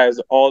that has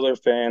all their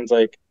fans.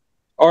 Like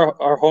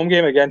our home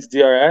game against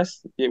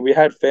DRS, we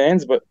had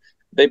fans, but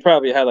they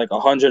probably had like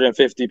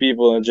 150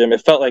 people in the gym.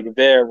 It felt like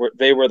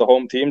they were the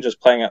home team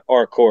just playing at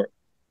our court.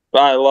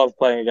 But I love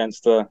playing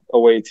against the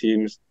away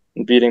teams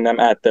and beating them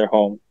at their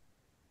home.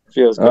 It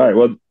feels good. All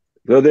right,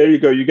 well, there you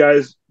go. You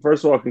guys,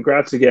 first of all,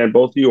 congrats again.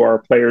 Both of you are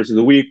players of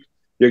the week.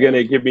 You're going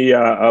to give me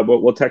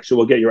we'll text you.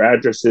 We'll get your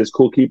addresses,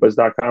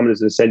 CoolKippahs.com,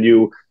 is going to send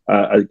you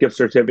a gift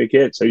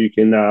certificate so you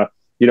can,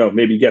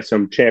 maybe get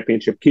some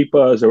championship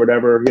kippahs or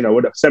whatever,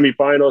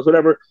 semifinals,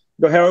 whatever,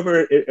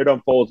 however it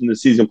unfolds and the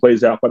season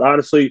plays out. But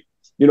honestly,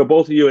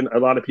 both of you and a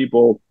lot of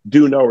people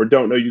do know or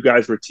don't know, you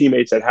guys were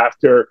teammates at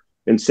Hafter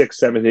in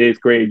 6th, 7th, and 8th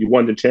grade. You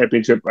won the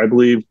championship, I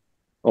believe,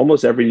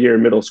 almost every year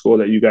in middle school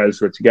that you guys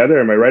were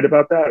together. Am I right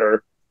about that?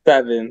 Or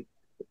 7th,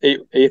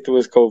 8th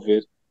was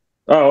COVID.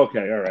 Oh,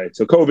 okay. All right.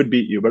 So COVID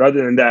beat you. But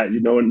other than that,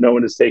 no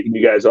one is taking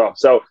you guys off.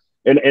 So,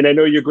 and I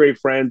know you're great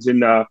friends.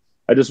 And I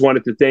just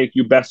wanted to thank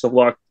you. Best of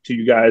luck to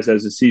you guys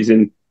as the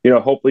season,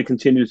 hopefully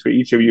continues for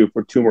each of you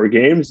for 2 more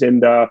games.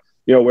 And,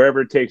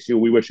 wherever it takes you,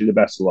 we wish you the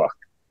best of luck.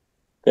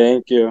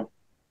 Thank you.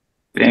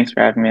 Thanks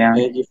for having me on.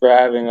 Thank you for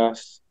having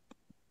us.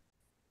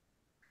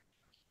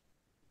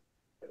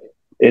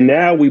 And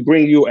now we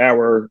bring you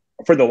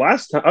for the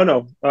last time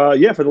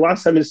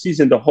in the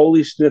season, the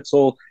Holy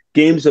Schnitzel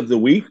Games of the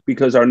Week,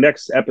 because our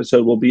next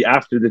episode will be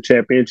after the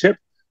championship.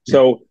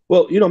 So,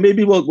 well,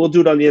 maybe we'll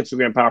do it on the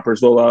Instagram,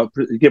 Poppers. We'll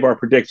give our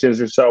predictions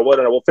or so.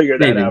 We'll figure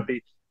that out.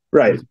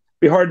 Right.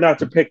 be hard not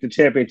to pick the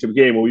championship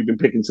game when we've been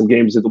picking some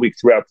games of the week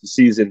throughout the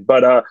season.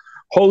 But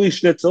Holy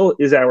Schnitzel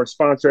is our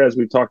sponsor, as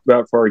we've talked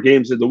about, for our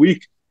games of the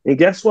week. And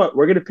guess what?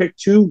 We're going to pick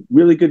two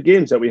really good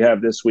games that we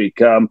have this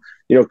week.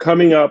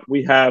 Coming up,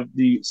 we have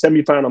the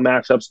semifinal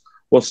matchups.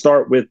 We'll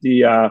start with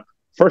the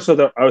first of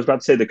the, I was about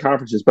to say the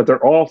conferences, but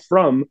they're all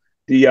from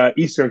the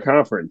Eastern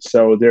Conference.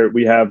 So there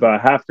we have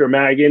Hafter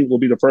Magan will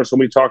be the first one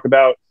we talk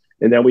about,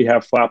 and then we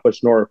have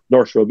Flatbush North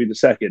Shore will be the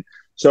second.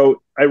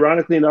 So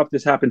ironically enough,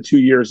 this happened 2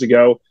 years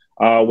ago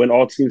when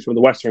all teams from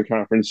the Western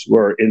Conference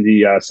were in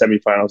the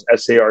semifinals: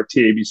 SAR,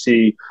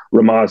 TABC,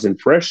 Ramaz,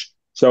 and Frisch.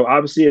 So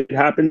obviously it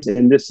happens,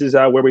 and this is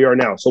where we are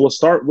now. So we'll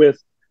start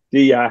with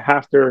the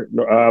Hafter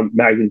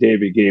Magan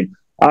David game.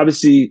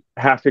 Obviously,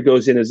 Hafter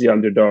goes in as the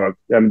underdog.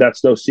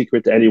 That's no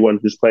secret to anyone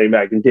who's playing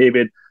Magan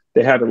David.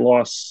 They haven't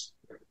lost,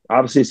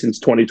 obviously, since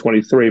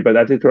 2023, but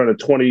I think they're on a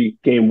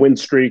 20-game win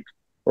streak,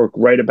 or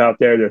right about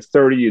there. They're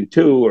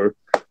 30-2, or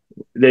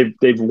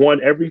they've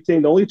won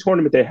everything. The only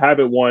tournament they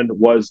haven't won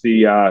was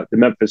the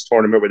Memphis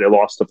tournament where they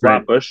lost to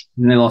Flatbush.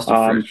 Right. And they lost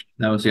to Frisch.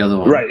 That was the other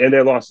one. Right, and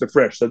they lost to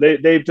Frisch. So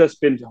they've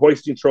just been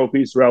hoisting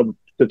trophies throughout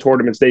the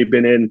tournaments they've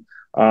been in,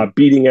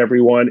 beating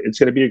everyone. It's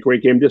going to be a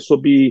great game. This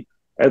will be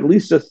at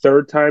least the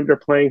third time they're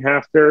playing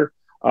Hafter.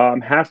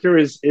 Hafter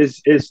is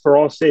for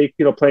all sake,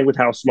 playing with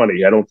house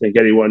money. I don't think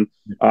anyone,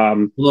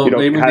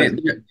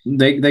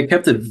 they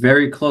kept it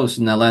very close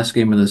in that last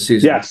game of the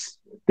season. Yes,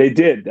 they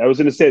did. I was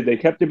going to say they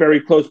kept it very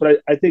close,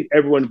 but I think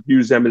everyone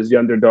views them as the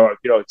underdog,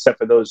 except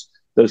for those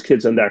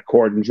kids on that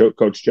court and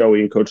Coach Joey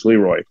and Coach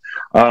Leroy.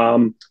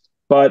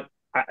 But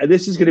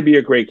this is going to be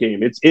a great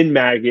game. It's in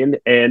Magan,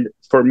 and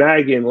for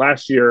Magan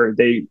last year on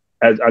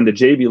the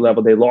JV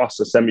level, they lost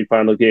the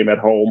semifinal game at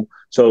home.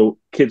 So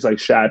kids like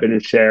Shabin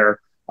and Cher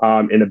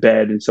in a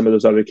bed and some of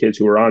those other kids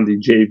who are on the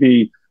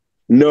JV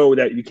know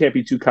that you can't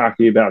be too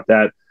cocky about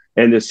that.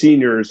 And the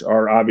seniors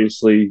are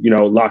obviously,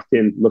 locked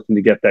in, looking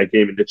to get that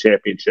game in the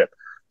championship.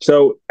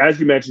 So as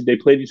you mentioned, they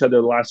played each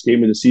other the last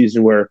game of the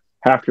season where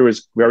Hafter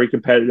was very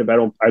competitive.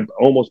 I'm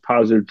almost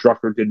positive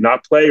Drucker did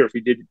not play, or if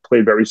he did,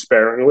 play very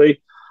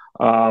sparingly.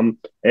 And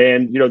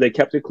they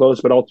kept it close,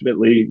 but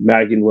ultimately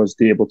Magan was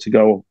able to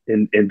go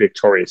in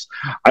victorious.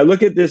 I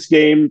look at this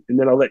game, and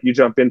then I'll let you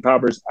jump in,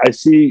 Poppers. I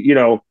see,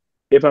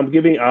 if I'm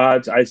giving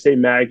odds, I say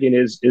Magan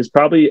is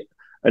probably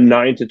a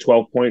 9 to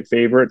 12 point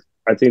favorite.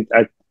 I think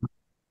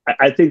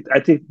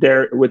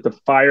they're, with the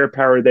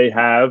firepower they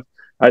have,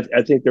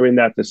 I think they're in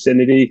that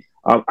vicinity.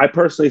 I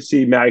personally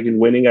see Magan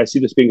winning. I see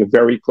this being a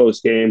very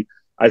close game.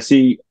 I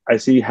see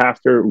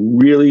Hafter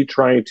really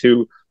trying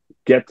to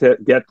get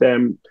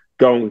them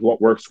going with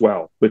what works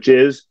well, which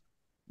is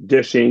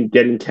dishing,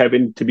 getting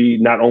Kevin to be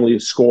not only a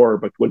scorer,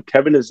 but when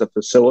Kevin is a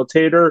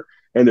facilitator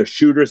and the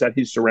shooters that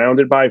he's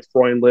surrounded by,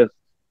 Freundlich,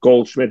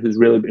 Goldschmidt, who's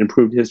really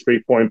improved his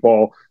three-point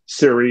ball,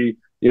 Siri,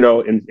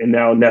 and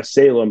now Ness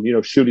Salem,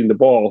 shooting the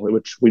ball,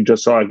 which we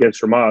just saw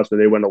against Ramaz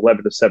when they went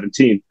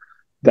 11-17.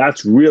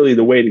 That's really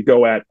the way to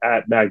go at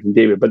Magan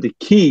David. But the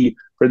key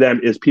for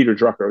them is Peter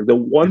Drucker. The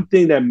one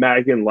thing that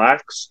Magan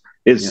lacks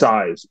is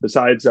size.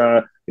 Besides,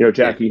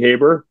 Jackie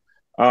Haber,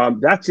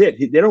 that's it.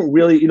 They don't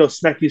really,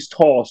 Smecky's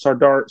tall,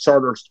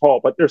 Sardar's tall,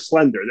 but they're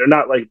slender. They're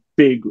not like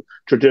big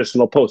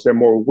traditional posts. They're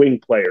more wing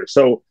players.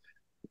 So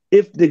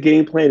if the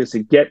game plan is to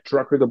get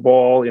Drucker the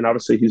ball, and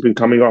obviously he's been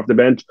coming off the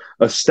bench,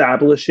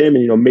 establish him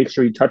and, make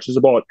sure he touches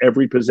the ball at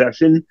every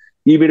possession,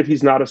 even if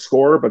he's not a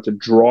scorer, but to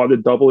draw the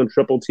double and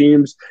triple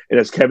teams. And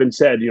as Kevin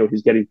said,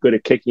 he's getting good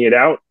at kicking it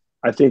out.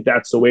 I think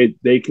that's the way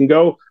they can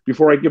go.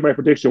 Before I give my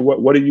prediction,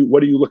 what are you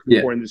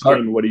looking for in this game,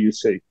 and what do you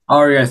see?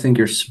 Ari, I think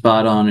you're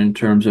spot on in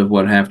terms of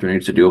what Hafter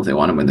needs to do if they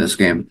want to win this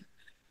game.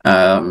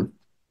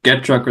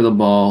 Get Drucker the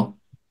ball,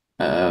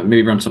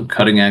 maybe run some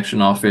cutting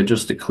action off it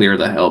just to clear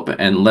the help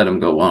and let him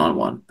go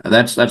one-on-one.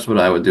 That's what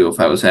I would do if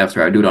I was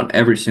Hafter. I'd do it on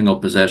every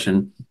single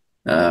possession.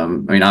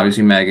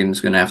 Obviously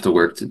Magan's going to have to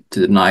work to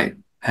deny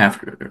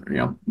Hafter,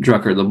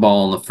 Drucker the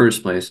ball in the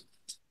first place.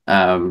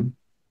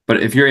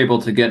 But if you're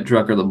able to get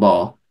Drucker the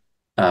ball,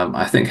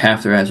 I think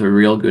Hafter has a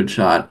real good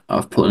shot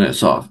of pulling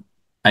this off.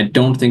 I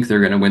don't think they're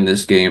going to win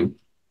this game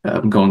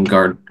going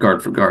guard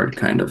for guard,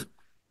 kind of.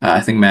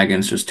 I think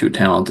Magan's just too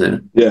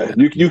talented. Yeah,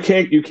 you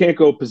can't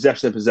go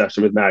possession to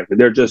possession with Magan.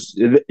 They're just,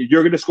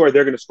 you're going to score,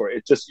 th're going to score.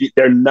 It's just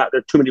there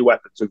are too many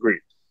weapons.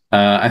 Agreed.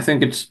 I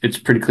think it's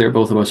pretty clear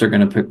both of us are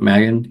going to pick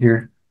Magan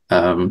here.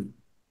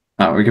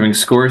 We're giving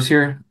scores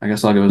here. I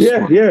guess I'll go.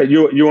 Yeah.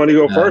 You want to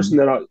go first, and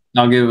then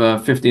I'll give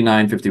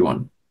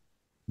 59-51.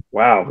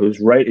 Wow, it was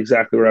right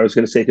exactly what I was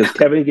going to say, because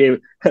Kevin gave.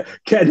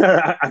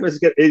 I was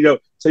going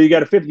so you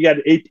got an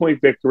 8-point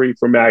victory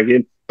for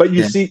Magan, but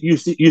you see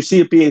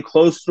it being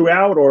close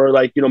throughout, or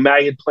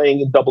Magan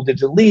playing in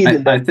double-digit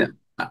lead.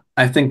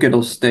 I think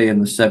it'll stay in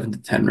the 7 to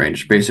 10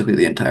 range basically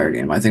the entire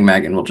game. I think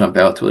Magan will jump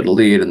out to a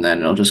lead, and then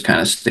it'll just kind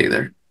of stay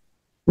there.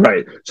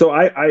 Right. So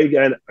I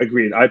again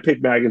agreed. I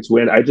picked Magan to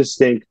win. I just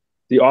think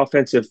the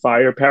offensive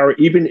firepower,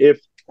 even if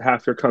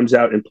Hafter comes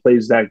out and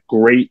plays that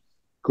great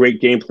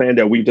game plan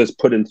that we just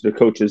put into the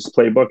coach's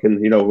playbook,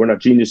 and we're not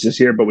geniuses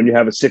here, but when you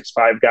have a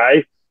 6'5"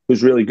 guy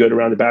who's really good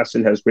around the basket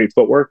and has great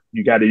footwork,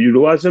 you got to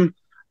utilize him.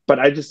 But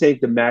I just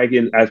think the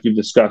Magan, as we've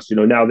discussed,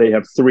 now they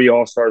have 3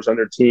 All-Stars on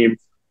their team.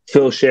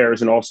 Phil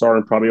shares an All-Star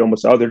in probably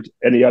almost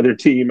any other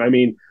team. I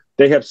mean,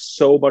 they have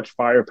so much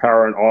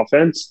firepower on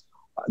offense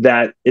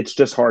that it's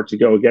just hard to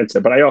go against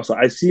it. But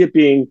I see it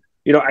being,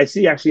 I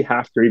see actually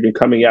Hafter even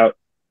coming out,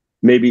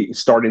 maybe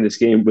starting this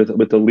game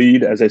with the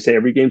lead. As I say,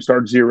 every game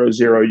starts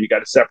 0-0. You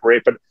got to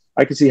separate. But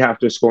I can see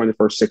Hafter scoring the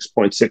first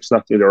 6.6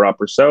 nothing. They're up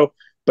or so.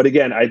 But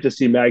again, I just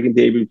see Mag and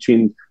Davey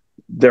between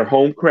their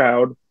home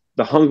crowd,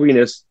 the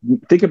hungriness.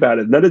 Think about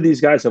it. None of these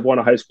guys have won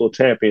a high school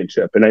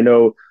championship. And I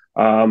know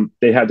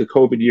they had the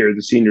COVID year,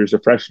 the seniors, the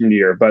freshman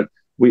year. But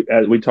we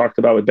talked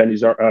about with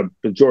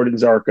Jordan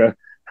Zarka.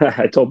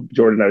 I told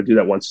Jordan I would do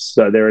that once.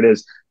 There it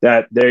is.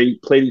 That they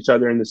played each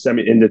other in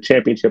the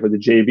championship of the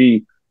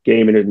JV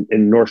game,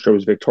 and North Shore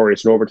was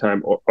victorious in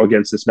overtime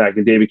against this Mag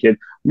and Davey kid,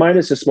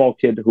 minus a small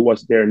kid who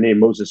wasn't there named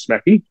Moses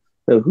Smecki,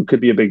 who could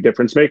be a big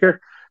difference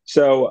maker.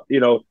 So,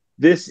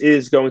 this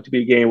is going to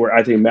be a game where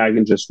I think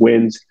Magan just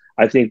wins.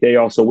 I think they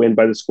also win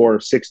by the score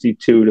of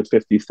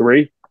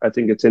 62-53. I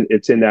think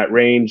it's in that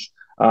range.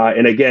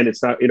 And again,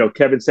 it's not,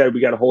 Kevin said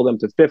we got to hold them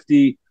to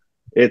 50.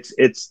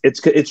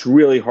 It's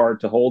really hard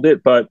to hold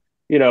it, but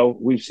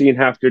we've seen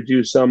Hafter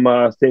do some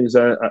things,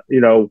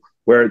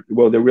 where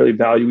they really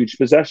value each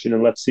possession,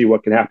 and let's see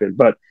what can happen.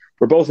 But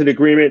we're both in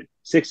agreement,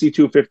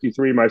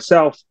 62-53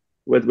 myself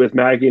with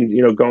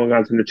Magan, going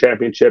on to the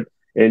championship,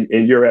 and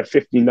you're at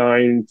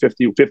 59,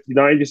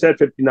 you said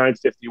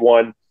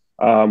 59-51,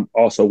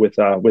 also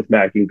with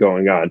Magan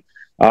going on.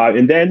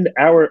 And then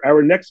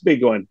our next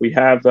big one, we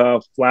have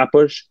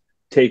Flatbush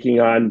taking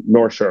on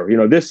North Shore.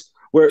 This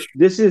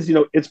is,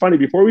 it's funny,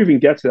 before we even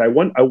get to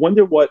that, I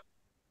wonder what,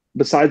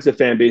 besides the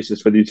fan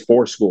bases for these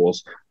 4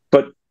 schools,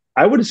 but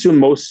I would assume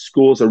most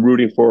schools are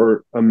rooting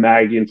for a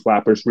Magan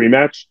Flatbush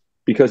rematch,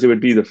 because it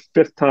would be the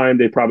 5th time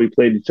they probably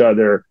played each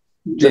other,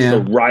 just a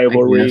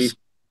rivalry,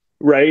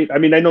 right? I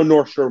mean, I know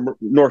North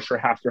Shore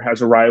Hafter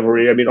has a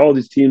rivalry. I mean, all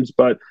these teams,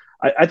 but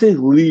I think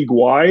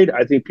league-wide,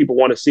 I think people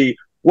want to see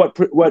what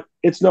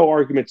it's no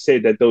argument to say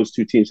that those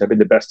 2 teams have been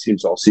the best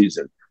teams all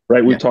season,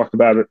 right? We've talked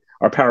about it.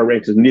 Our power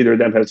rankings, neither of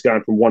them has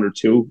gone from 1 or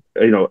 2,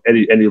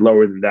 any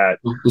lower than that.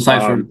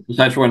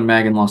 Besides for when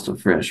Magan lost to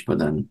Frisch, but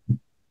then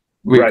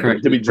we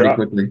corrected it pretty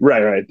quickly.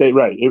 Right.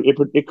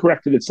 It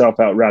corrected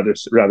itself out rather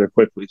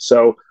quickly.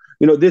 So,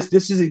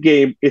 this is a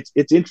game.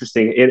 It's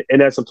interesting,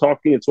 and as I'm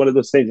talking, it's one of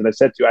those things. And I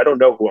said to you, I don't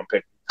know who I'm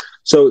picking.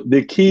 So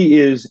the key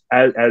is,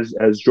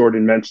 as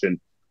Jordan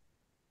mentioned,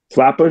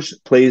 Flatbush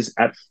plays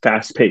at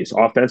fast pace,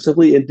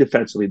 offensively and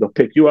defensively. They'll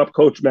pick you up.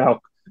 Coach Malk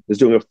is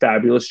doing a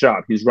fabulous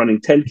job. He's running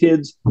 10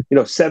 kids,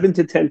 7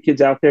 to 10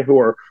 kids out there who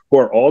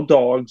are all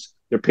dogs.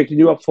 They're picking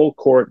you up full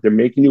court. They're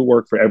making you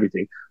work for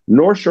everything.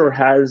 North Shore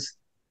has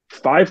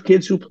 5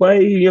 kids who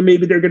play.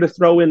 Maybe they're going to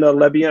throw in a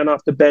Levy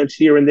off the bench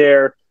here and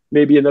there.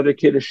 Maybe another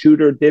kid, a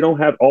shooter. They don't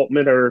have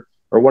Altman or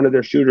one of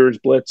their shooters,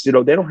 Blitz. They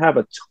don't have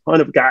a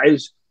ton of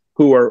guys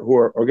who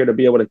are going to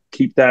be able to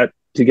keep that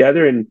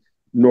together. And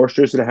North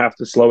Shore's going to have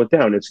to slow it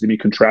down. It's going to be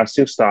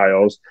contrasting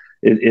styles.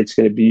 It's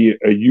going to be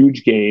a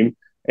huge game.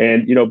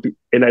 And,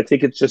 and I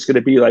think it's just going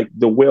to be like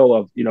the will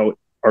of,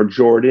 are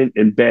Jordan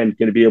and Ben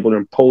going to be able to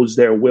impose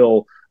their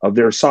will of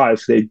their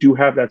size? They do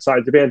have that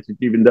size advantage,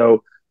 even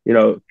though,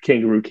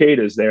 Kangaroo Kate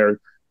is there.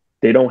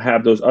 They don't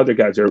have those other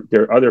guys.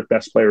 Their other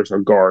best players are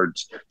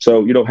guards.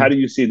 So, how do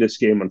you see this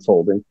game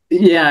unfolding?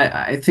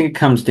 Yeah, I think it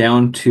comes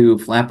down to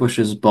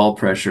Flatbush's ball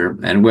pressure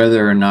and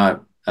whether or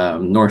not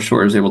North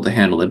Shore is able to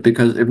handle it.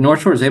 Because if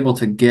North Shore is able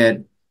to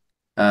get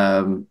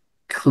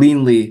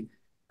cleanly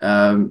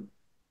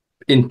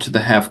into the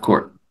half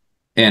court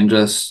and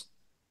just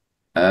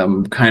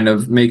kind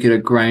of make it a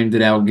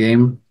grinded out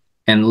game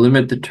and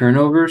limit the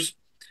turnovers,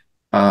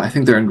 I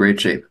think they're in great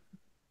shape.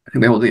 I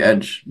think they hold the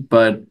edge,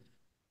 but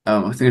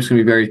I think it's going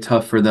to be very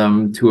tough for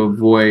them to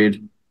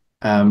avoid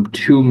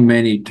too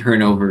many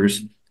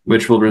turnovers,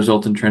 which will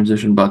result in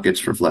transition buckets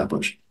for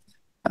Flatbush.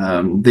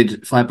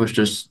 Flatbush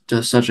just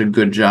does such a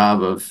good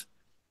job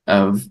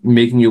of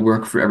making you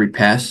work for every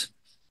pass.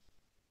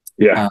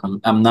 Yeah,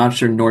 I'm not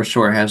sure North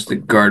Shore has the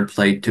guard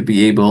play to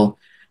be able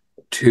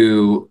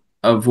to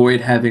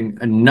avoid having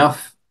not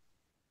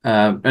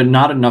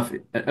enough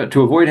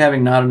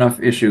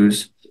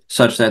issues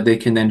such that they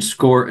can then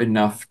score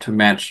enough to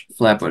match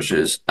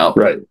Flatbush's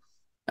output. Right.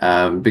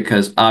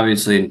 Because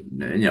obviously,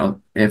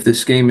 if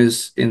this game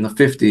is in the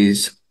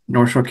 50s,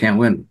 North Shore can't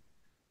win.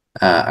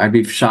 I'd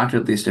be shocked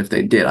at least if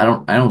they did. I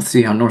don't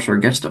see how North Shore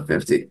gets to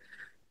 50.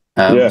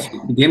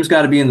 The game's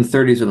got to be in the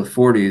 30s or the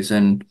 40s,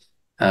 and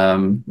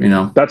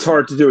that's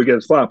hard to do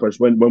against Flatbush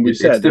when we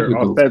said they're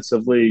difficult.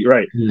 Offensively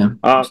right. Yeah,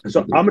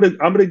 so I'm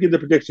gonna give the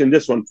prediction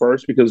this one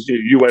first, because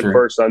you went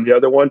first on the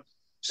other one.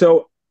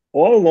 So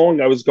all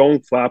along I was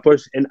going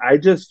Flatbush, and I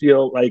just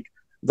feel like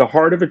the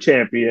heart of a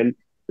champion.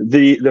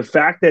 The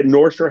fact that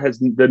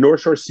the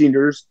North Shore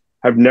seniors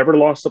have never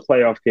lost a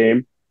playoff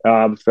game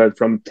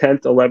from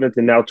 10th, 11th,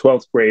 and now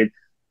 12th grade.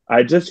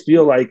 I just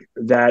feel like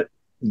that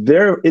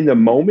they're in the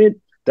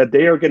moment that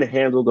they are going to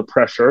handle the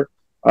pressure.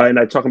 And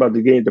I talk about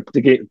the game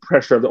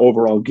pressure of the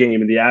overall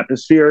game and the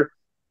atmosphere.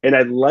 And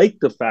I like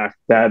the fact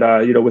that,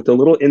 with a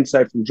little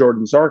insight from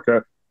Jordan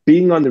Zarka,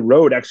 being on the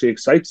road actually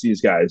excites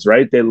these guys,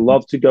 right? They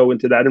love to go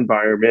into that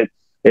environment.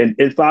 And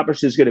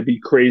Flatbush is going to be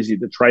crazy.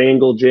 The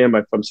Triangle Gym,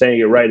 if I'm saying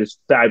it right, is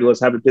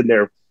fabulous. Haven't been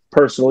there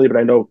personally, but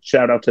I know,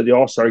 shout out to the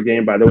All-Star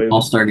game, by the way.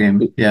 All-Star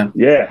game, yeah.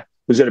 Yeah,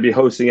 who's going to be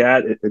hosting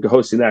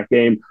that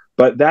game.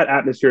 But that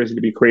atmosphere is going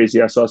to be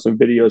crazy. I saw some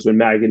videos when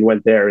Magan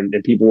went there, and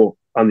people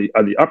on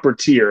the upper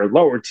tier,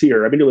 lower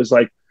tier. I mean, it was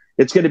like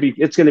it's going to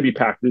be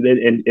packed,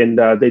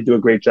 and they do a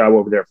great job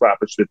over there,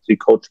 Flatbush, with the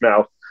coach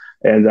Mal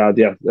and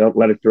the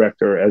athletic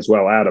director as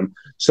well, Adam.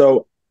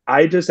 So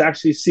I just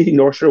actually see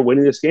North Shore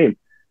winning this game.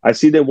 I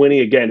see them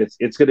winning again.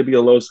 It's going to be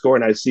a low score,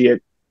 and I see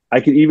it. I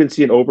could even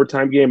see an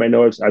overtime game. I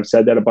know I've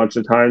said that a bunch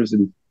of times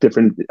in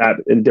different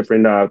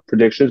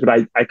predictions,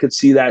 but I could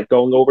see that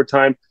going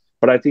overtime.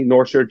 But I think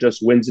North Shore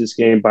just wins this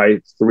game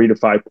by 3 to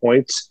 5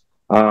 points.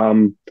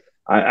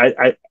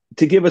 I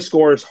to give a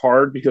score is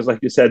hard because, like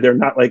you said, they're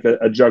not like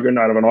a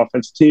juggernaut of an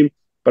offensive team.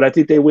 But I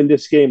think they win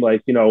this game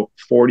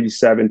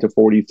 47 to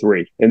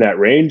 43 in that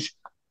range.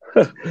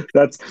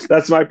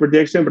 That's my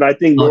prediction, but I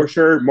think North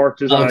Shore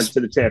marches on to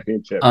the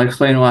championship. I'll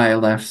explain why I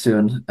left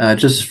soon.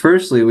 Just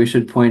firstly, we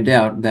should point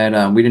out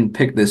that we didn't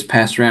pick this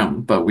past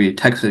round, but we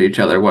texted each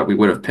other what we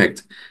would have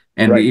picked,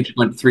 and we each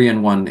went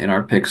 3-1 in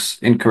our picks,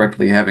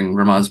 incorrectly having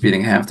Ramaz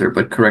beating Hafter,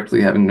 but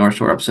correctly having North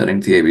Shore upsetting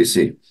the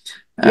ABC.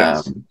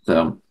 Yes.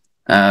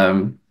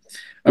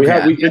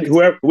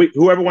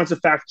 Whoever wants to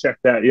fact check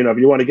that, if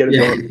you want to get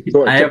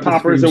into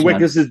Poppers and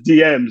Wickus'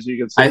 DMs, you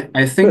can say.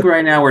 I think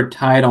right now we're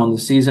tied on the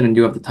season, and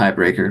you have the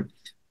tiebreaker.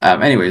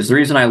 Anyways, the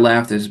reason I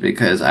laughed is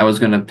because I was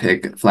going to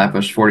pick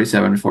Flatbush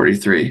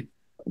 47-43.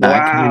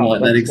 Wow,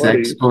 that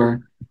exact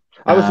score.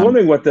 I was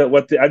wondering what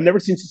the I've never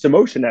seen such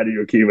emotion out of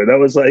you, Akiva. That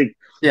was like,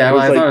 yeah.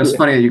 Well, I thought it was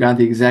funny that you got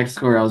the exact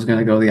score I was going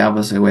to go the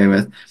opposite way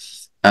with.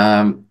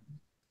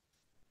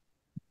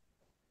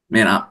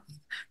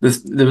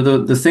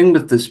 The thing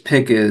with this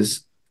pick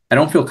is I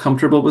don't feel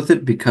comfortable with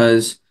it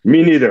because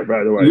me neither.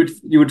 By the way,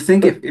 you would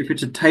think if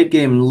it's a tight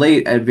game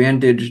late,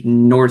 advantage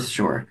North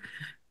Shore.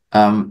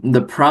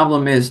 The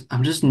problem is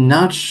I'm just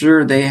not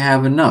sure they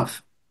have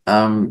enough.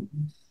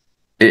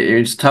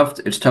 It's tough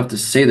to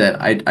say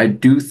that. I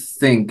do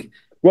think.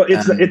 Well,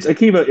 it's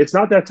Akiva. It's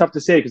not that tough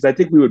to say because I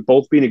think we would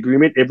both be in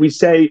agreement if we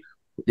say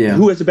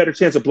who has a better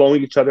chance of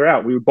blowing each other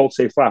out. We would both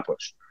say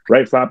Flatbush,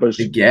 right? Flatbush.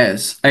 I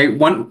guess.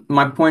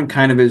 My point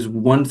kind of is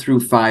 1 through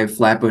 5.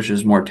 Flatbush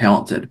is more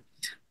talented,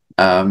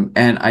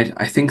 and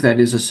I think that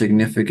is a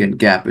significant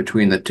gap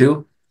between the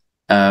two.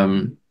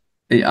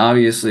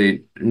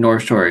 Obviously,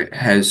 North Shore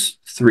has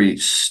 3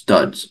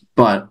 studs,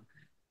 but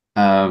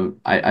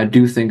I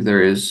do think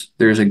there's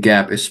a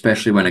gap,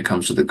 especially when it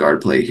comes to the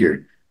guard play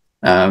here.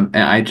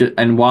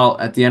 And while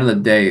at the end of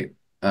the day,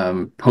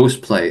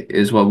 post play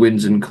is what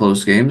wins in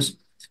close games,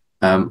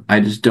 I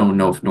just don't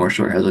know if North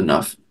Shore has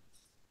enough.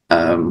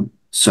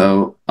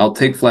 So I'll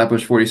take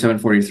Flatbush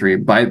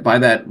 47-43 by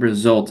that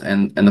result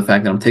and the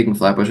fact that I'm taking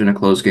Flatbush in a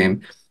close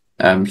game.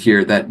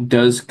 Here, that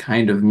does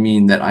kind of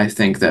mean that I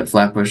think that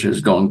Flatbush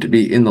is going to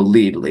be in the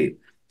lead late.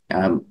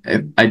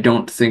 I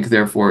don't think,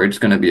 therefore, it's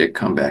going to be a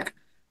comeback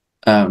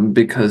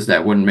because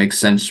that wouldn't make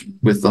sense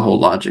with the whole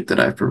logic that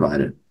I've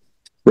provided.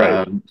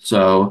 Right.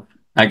 So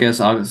I guess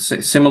I'll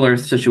say similar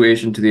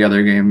situation to the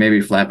other game.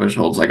 Maybe Flatbush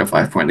holds like a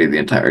 5-point lead the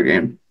entire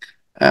game,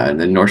 and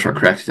then North Shore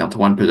cracks down to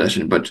 1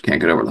 possession, but can't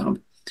get over the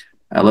hump.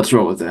 Let's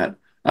roll with that.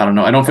 I don't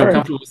know. I don't feel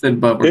comfortable with it,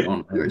 but we're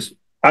going anyways.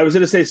 I was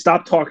going to say,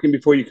 stop talking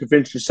before you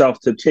convince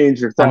yourself to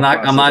change your thought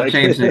process. I'm not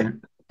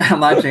changing. I'm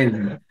not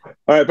changing. All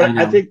right, but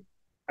I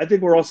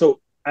think we're also.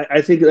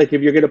 I think like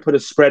if you're going to put a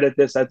spread at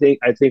this, I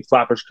think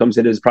Flatbush comes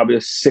in as probably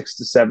a 6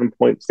 to 7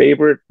 point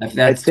favorite.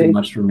 That's too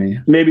much for me.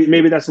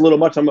 Maybe that's a little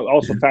much. I'm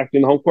also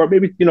factoring the home court.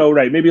 Maybe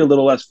maybe a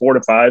little less, 4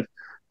 to 5.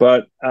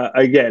 But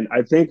again,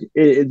 I think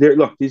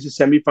look, these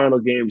are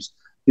semifinal games.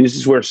 This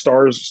is where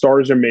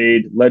stars are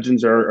made,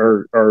 legends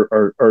are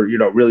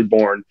really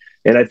born.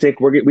 And I think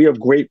we have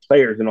great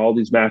players in all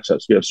these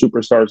matchups. We have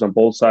superstars on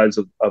both sides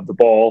of the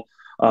ball,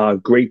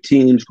 great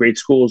teams, great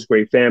schools,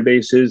 great fan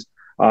bases,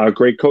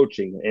 great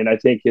coaching. And I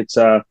think it's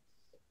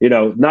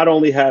not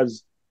only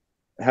has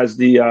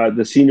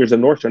the seniors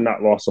in North Shore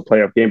not lost a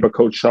playoff game, but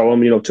Coach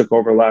Shalom, took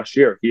over last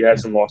year. He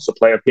hasn't lost a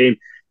playoff game.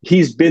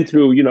 He's been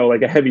through,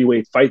 like a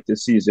heavyweight fight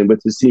this season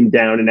with his team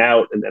down and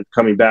out and then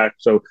coming back.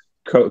 So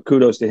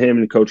kudos to him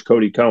and Coach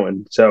Cody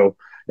Cohen. So,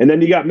 and then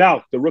you got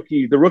Malk, the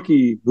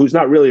rookie who's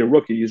not really a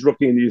rookie. He's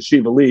rookie in the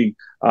Yeshiva League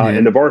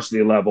in the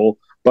varsity level,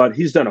 but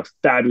he's done a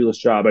fabulous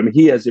job. I mean,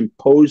 he has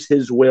imposed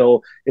his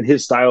will and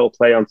his style of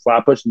play on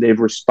Flatbush, and they've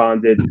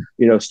responded,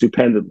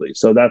 stupendly.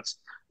 So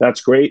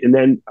that's great. And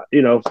then,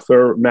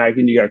 for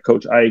Magan, you got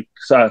Coach Ike,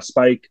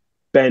 Spike,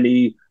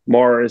 Benny,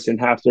 Morris, and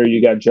Hafter,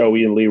 you got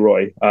Joey and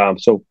Leroy.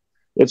 So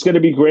it's going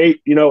to be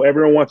great.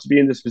 Everyone wants to be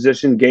in this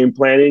position, game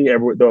planning.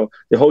 The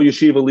whole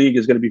Yeshiva League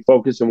is going to be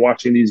focused on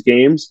watching these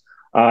games.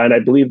 And I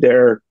believe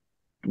their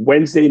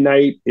Wednesday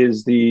night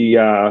is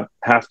the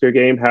Hafter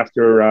game,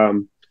 Hafter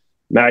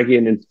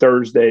Magan, and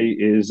Thursday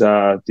is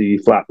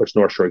the Flatbush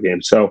North Shore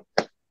game. So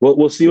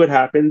we'll see what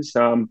happens.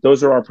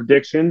 Those are our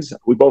predictions.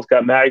 We both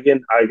got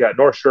Magan. I got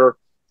North Shore.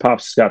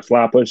 Pops got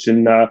Flatbush.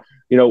 And,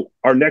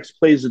 our next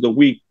plays of the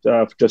week,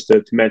 just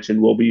to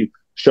mention, will be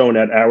shown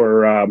at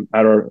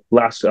our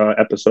last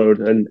episode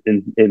in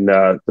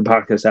the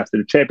podcast after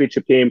the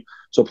championship game.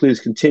 So please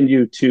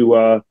continue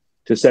to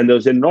send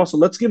those in. And also,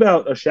 let's give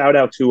out a shout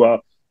out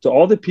to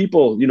all the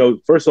people.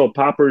 First of all,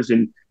 Poppers,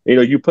 and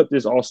you put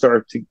this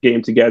all-star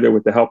game together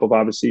with the help of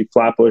obviously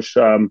Flatbush,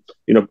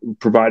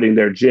 providing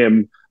their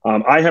gym.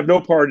 I have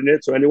no part in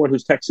it, so anyone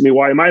who's texting me,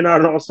 why am I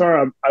not an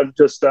all-star? I'm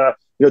just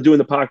doing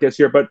the podcast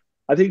here. But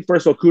I think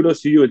first of all,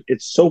 kudos to you.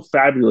 It's so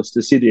fabulous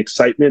to see the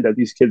excitement that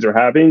these kids are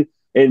having.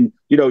 And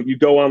you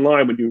go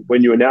online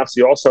when you announce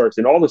the all-stars,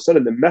 and all of a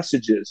sudden the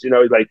messages,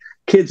 like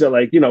kids are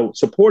like,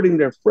 supporting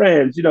their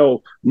friends,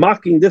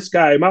 mocking this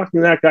guy,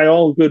 mocking that guy,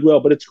 all in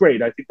goodwill. But it's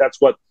great. I think that's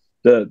what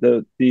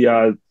the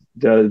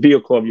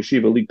vehicle of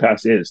Yeshiva League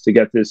Pass is, to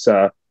get this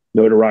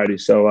notoriety.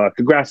 So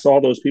congrats to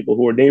all those people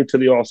who are named to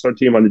the all-star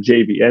team on the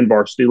JV and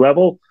varsity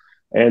level.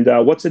 And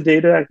what's the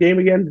date of that game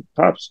again,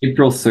 Pops?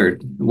 April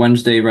 3rd,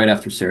 Wednesday, right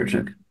after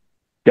Sarachek.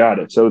 Got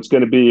it. So it's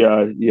going to be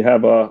you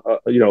have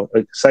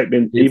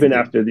excitement even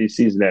after the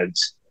season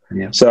ends.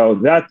 Yeah. So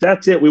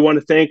that's it. We want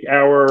to thank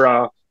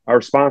our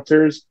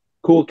sponsors,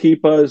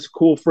 CoolKippahs,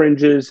 Cool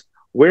Fringes.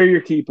 Wear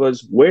your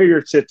kippahs, wear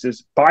your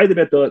tzitzis, buy them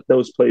at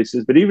those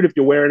places. But even if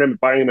you're wearing them and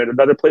buying them at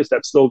another place,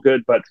 that's still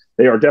good. But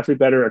they are definitely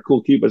better at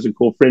CoolKippahs and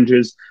Cool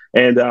Fringes.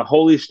 And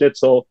Holy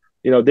Schnitzel,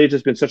 they've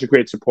just been such a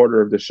great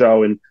supporter of the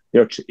show. And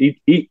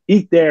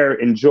eat there,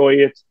 enjoy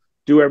it.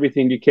 Do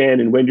everything you can,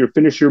 and when you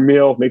finish your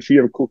meal, make sure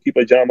you have a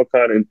CoolKippah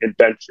Jamakan and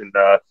bench, and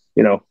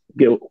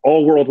get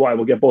all worldwide.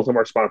 We'll get both of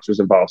our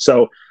sponsors involved.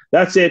 So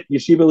that's it.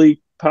 Yeshiva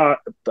League Pass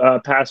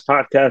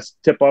podcast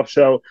tip-off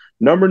show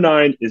number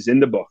 9 is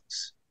in the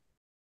books.